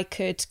think I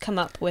could come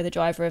up with a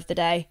driver of the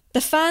day.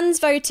 The fans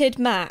voted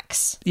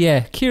Max.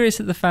 Yeah, curious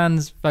that the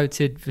fans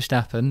voted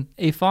Verstappen.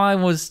 If I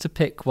was to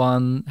pick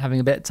one,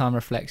 having a bit of time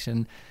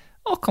reflection,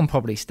 Ocon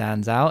probably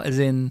stands out, as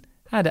in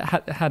had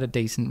a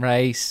decent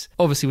race.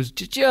 Obviously was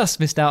just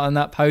missed out on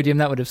that podium.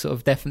 That would have sort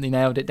of definitely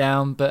nailed it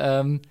down,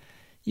 but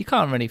you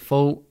can't really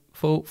fault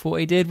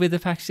what he did with the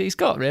package that he's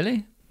got,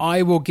 really.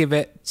 I will give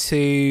it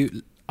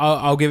to...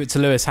 I'll give it to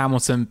Lewis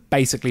Hamilton,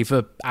 basically,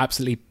 for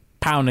absolutely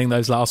pounding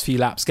those last few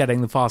laps,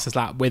 getting the fastest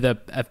lap with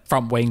a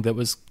front wing that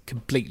was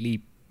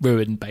completely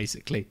ruined,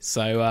 basically.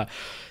 So,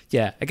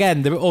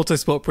 again, the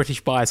Autosport British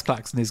bias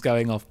klaxon is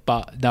going off.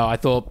 But no, I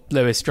thought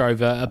Lewis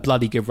drove a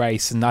bloody good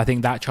race. And I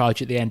think that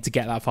charge at the end to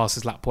get that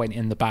fastest lap point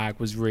in the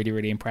bag was really,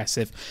 really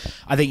impressive.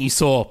 I think you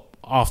saw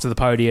after the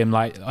podium,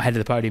 ahead of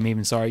the podium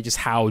even, just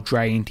how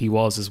drained he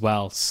was as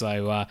well.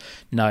 So,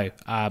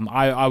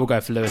 I will go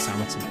for Lewis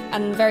Hamilton.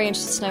 I'm very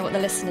interested to know what the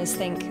listeners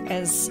think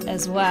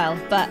as well.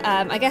 But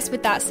I guess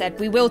with that said,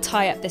 we will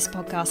tie up this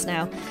podcast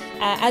now.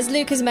 As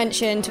Luke has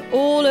mentioned,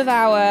 all of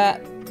our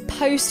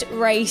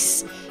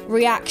post-race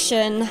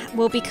reaction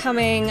will be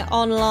coming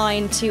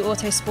online to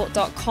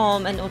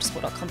autosport.com and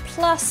autosport.com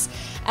plus.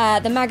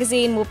 The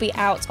magazine will be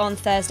out on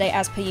Thursday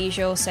as per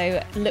usual,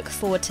 so look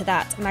forward to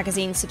that,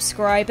 magazine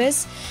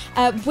subscribers.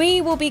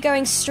 We will be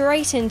going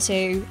straight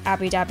into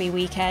Abu Dhabi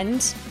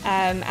weekend.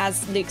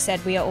 As Luke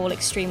said, we are all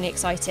extremely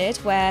excited,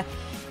 where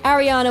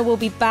Ariana will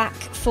be back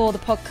for the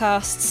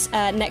podcasts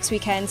next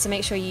weekend, so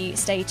make sure you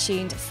stay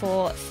tuned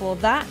for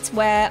that,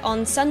 where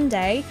on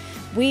Sunday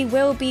we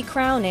will be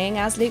crowning,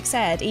 as Luke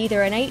said,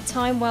 either an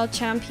 8-time world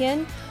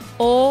champion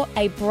or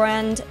a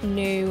brand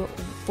new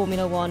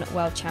Formula One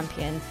world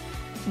champion.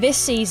 This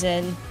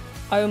season,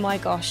 oh my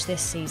gosh,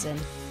 this season.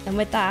 And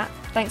with that,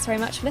 thanks very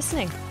much for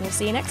listening. We'll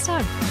see you next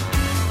time.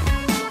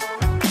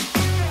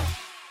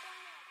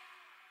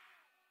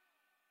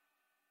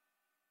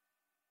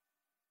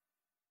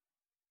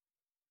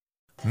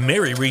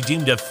 Mary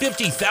redeemed a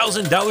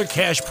 $50,000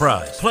 cash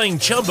prize playing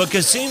Chumba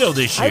Casino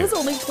this year. I was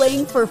only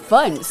playing for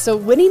fun, so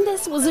winning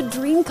this was a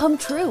dream come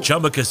true.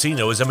 Chumba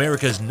Casino is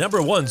America's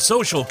 #1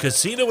 social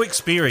casino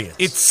experience.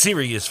 It's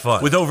serious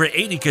fun. With over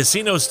 80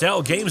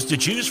 casino-style games to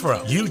choose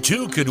from, you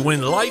too could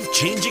win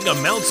life-changing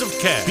amounts of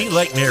cash. Be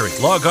like Mary.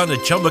 Log on to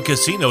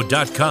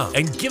ChumbaCasino.com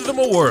and give them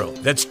a whirl.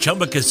 That's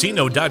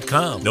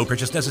ChumbaCasino.com. No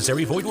purchase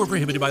necessary. Void where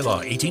prohibited by law.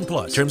 18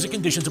 plus. Terms and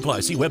conditions apply.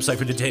 See website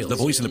for details. The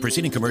voice in the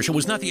preceding commercial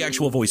was not the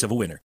actual voice of a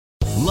winner.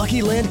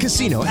 Lucky Land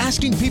Casino,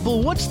 asking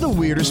people, what's the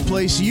weirdest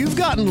place you've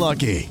gotten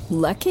lucky?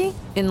 Lucky?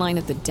 In line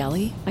at the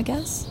deli, I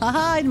guess?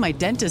 Aha, in my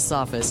dentist's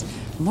office.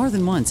 More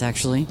than once,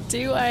 actually.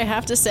 Do I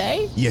have to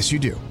say? Yes, you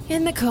do.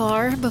 In the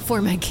car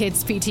before my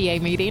kids'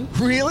 PTA meeting.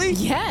 Really?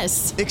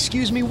 Yes.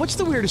 Excuse me, what's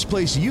the weirdest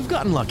place you've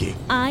gotten lucky?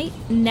 I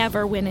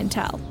never win and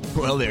tell.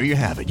 Well, there you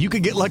have it. You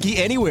can get lucky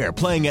anywhere,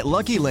 playing at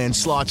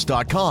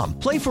LuckyLandSlots.com.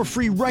 Play for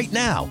free right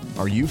now.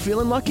 Are you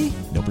feeling lucky?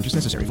 No purchase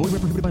necessary. Void where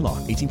prohibited by law.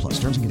 18 plus.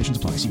 Terms and conditions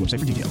apply. See website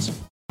for details.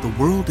 The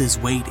world is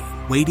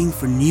waiting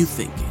for new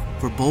thinking,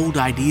 for bold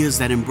ideas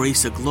that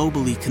embrace a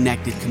globally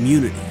connected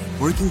community,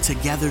 working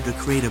together to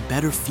create a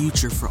better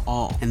future for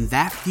all. And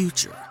that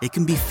future, it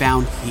can be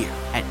found here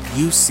at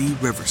UC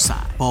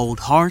Riverside. Bold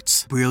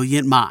hearts,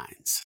 brilliant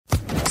minds.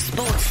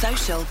 Sports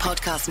Social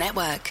Podcast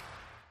Network.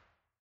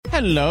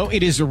 Hello,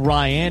 it is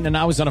Ryan, and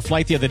I was on a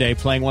flight the other day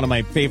playing one of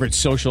my favorite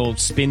social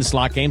spin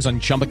slot games on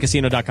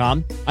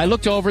ChumbaCasino.com. I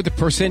looked over at the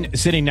person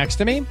sitting next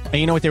to me, and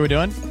you know what they were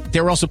doing? They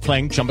were also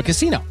playing Chumba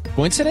Casino.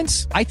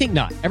 Coincidence? I think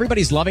not.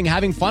 Everybody's loving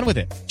having fun with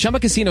it. Chumba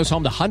Casino is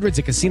home to hundreds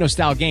of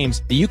casino-style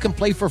games that you can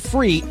play for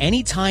free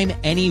anytime,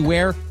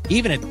 anywhere,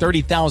 even at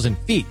 30,000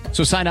 feet.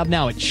 So sign up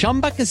now at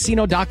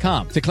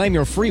ChumbaCasino.com to claim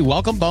your free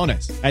welcome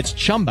bonus. That's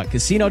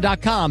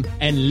ChumbaCasino.com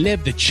and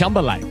live the Chumba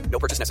life. No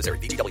purchase necessary.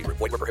 VGW.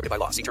 Void where prohibited by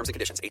law. See terms and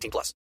conditions. 18 plus.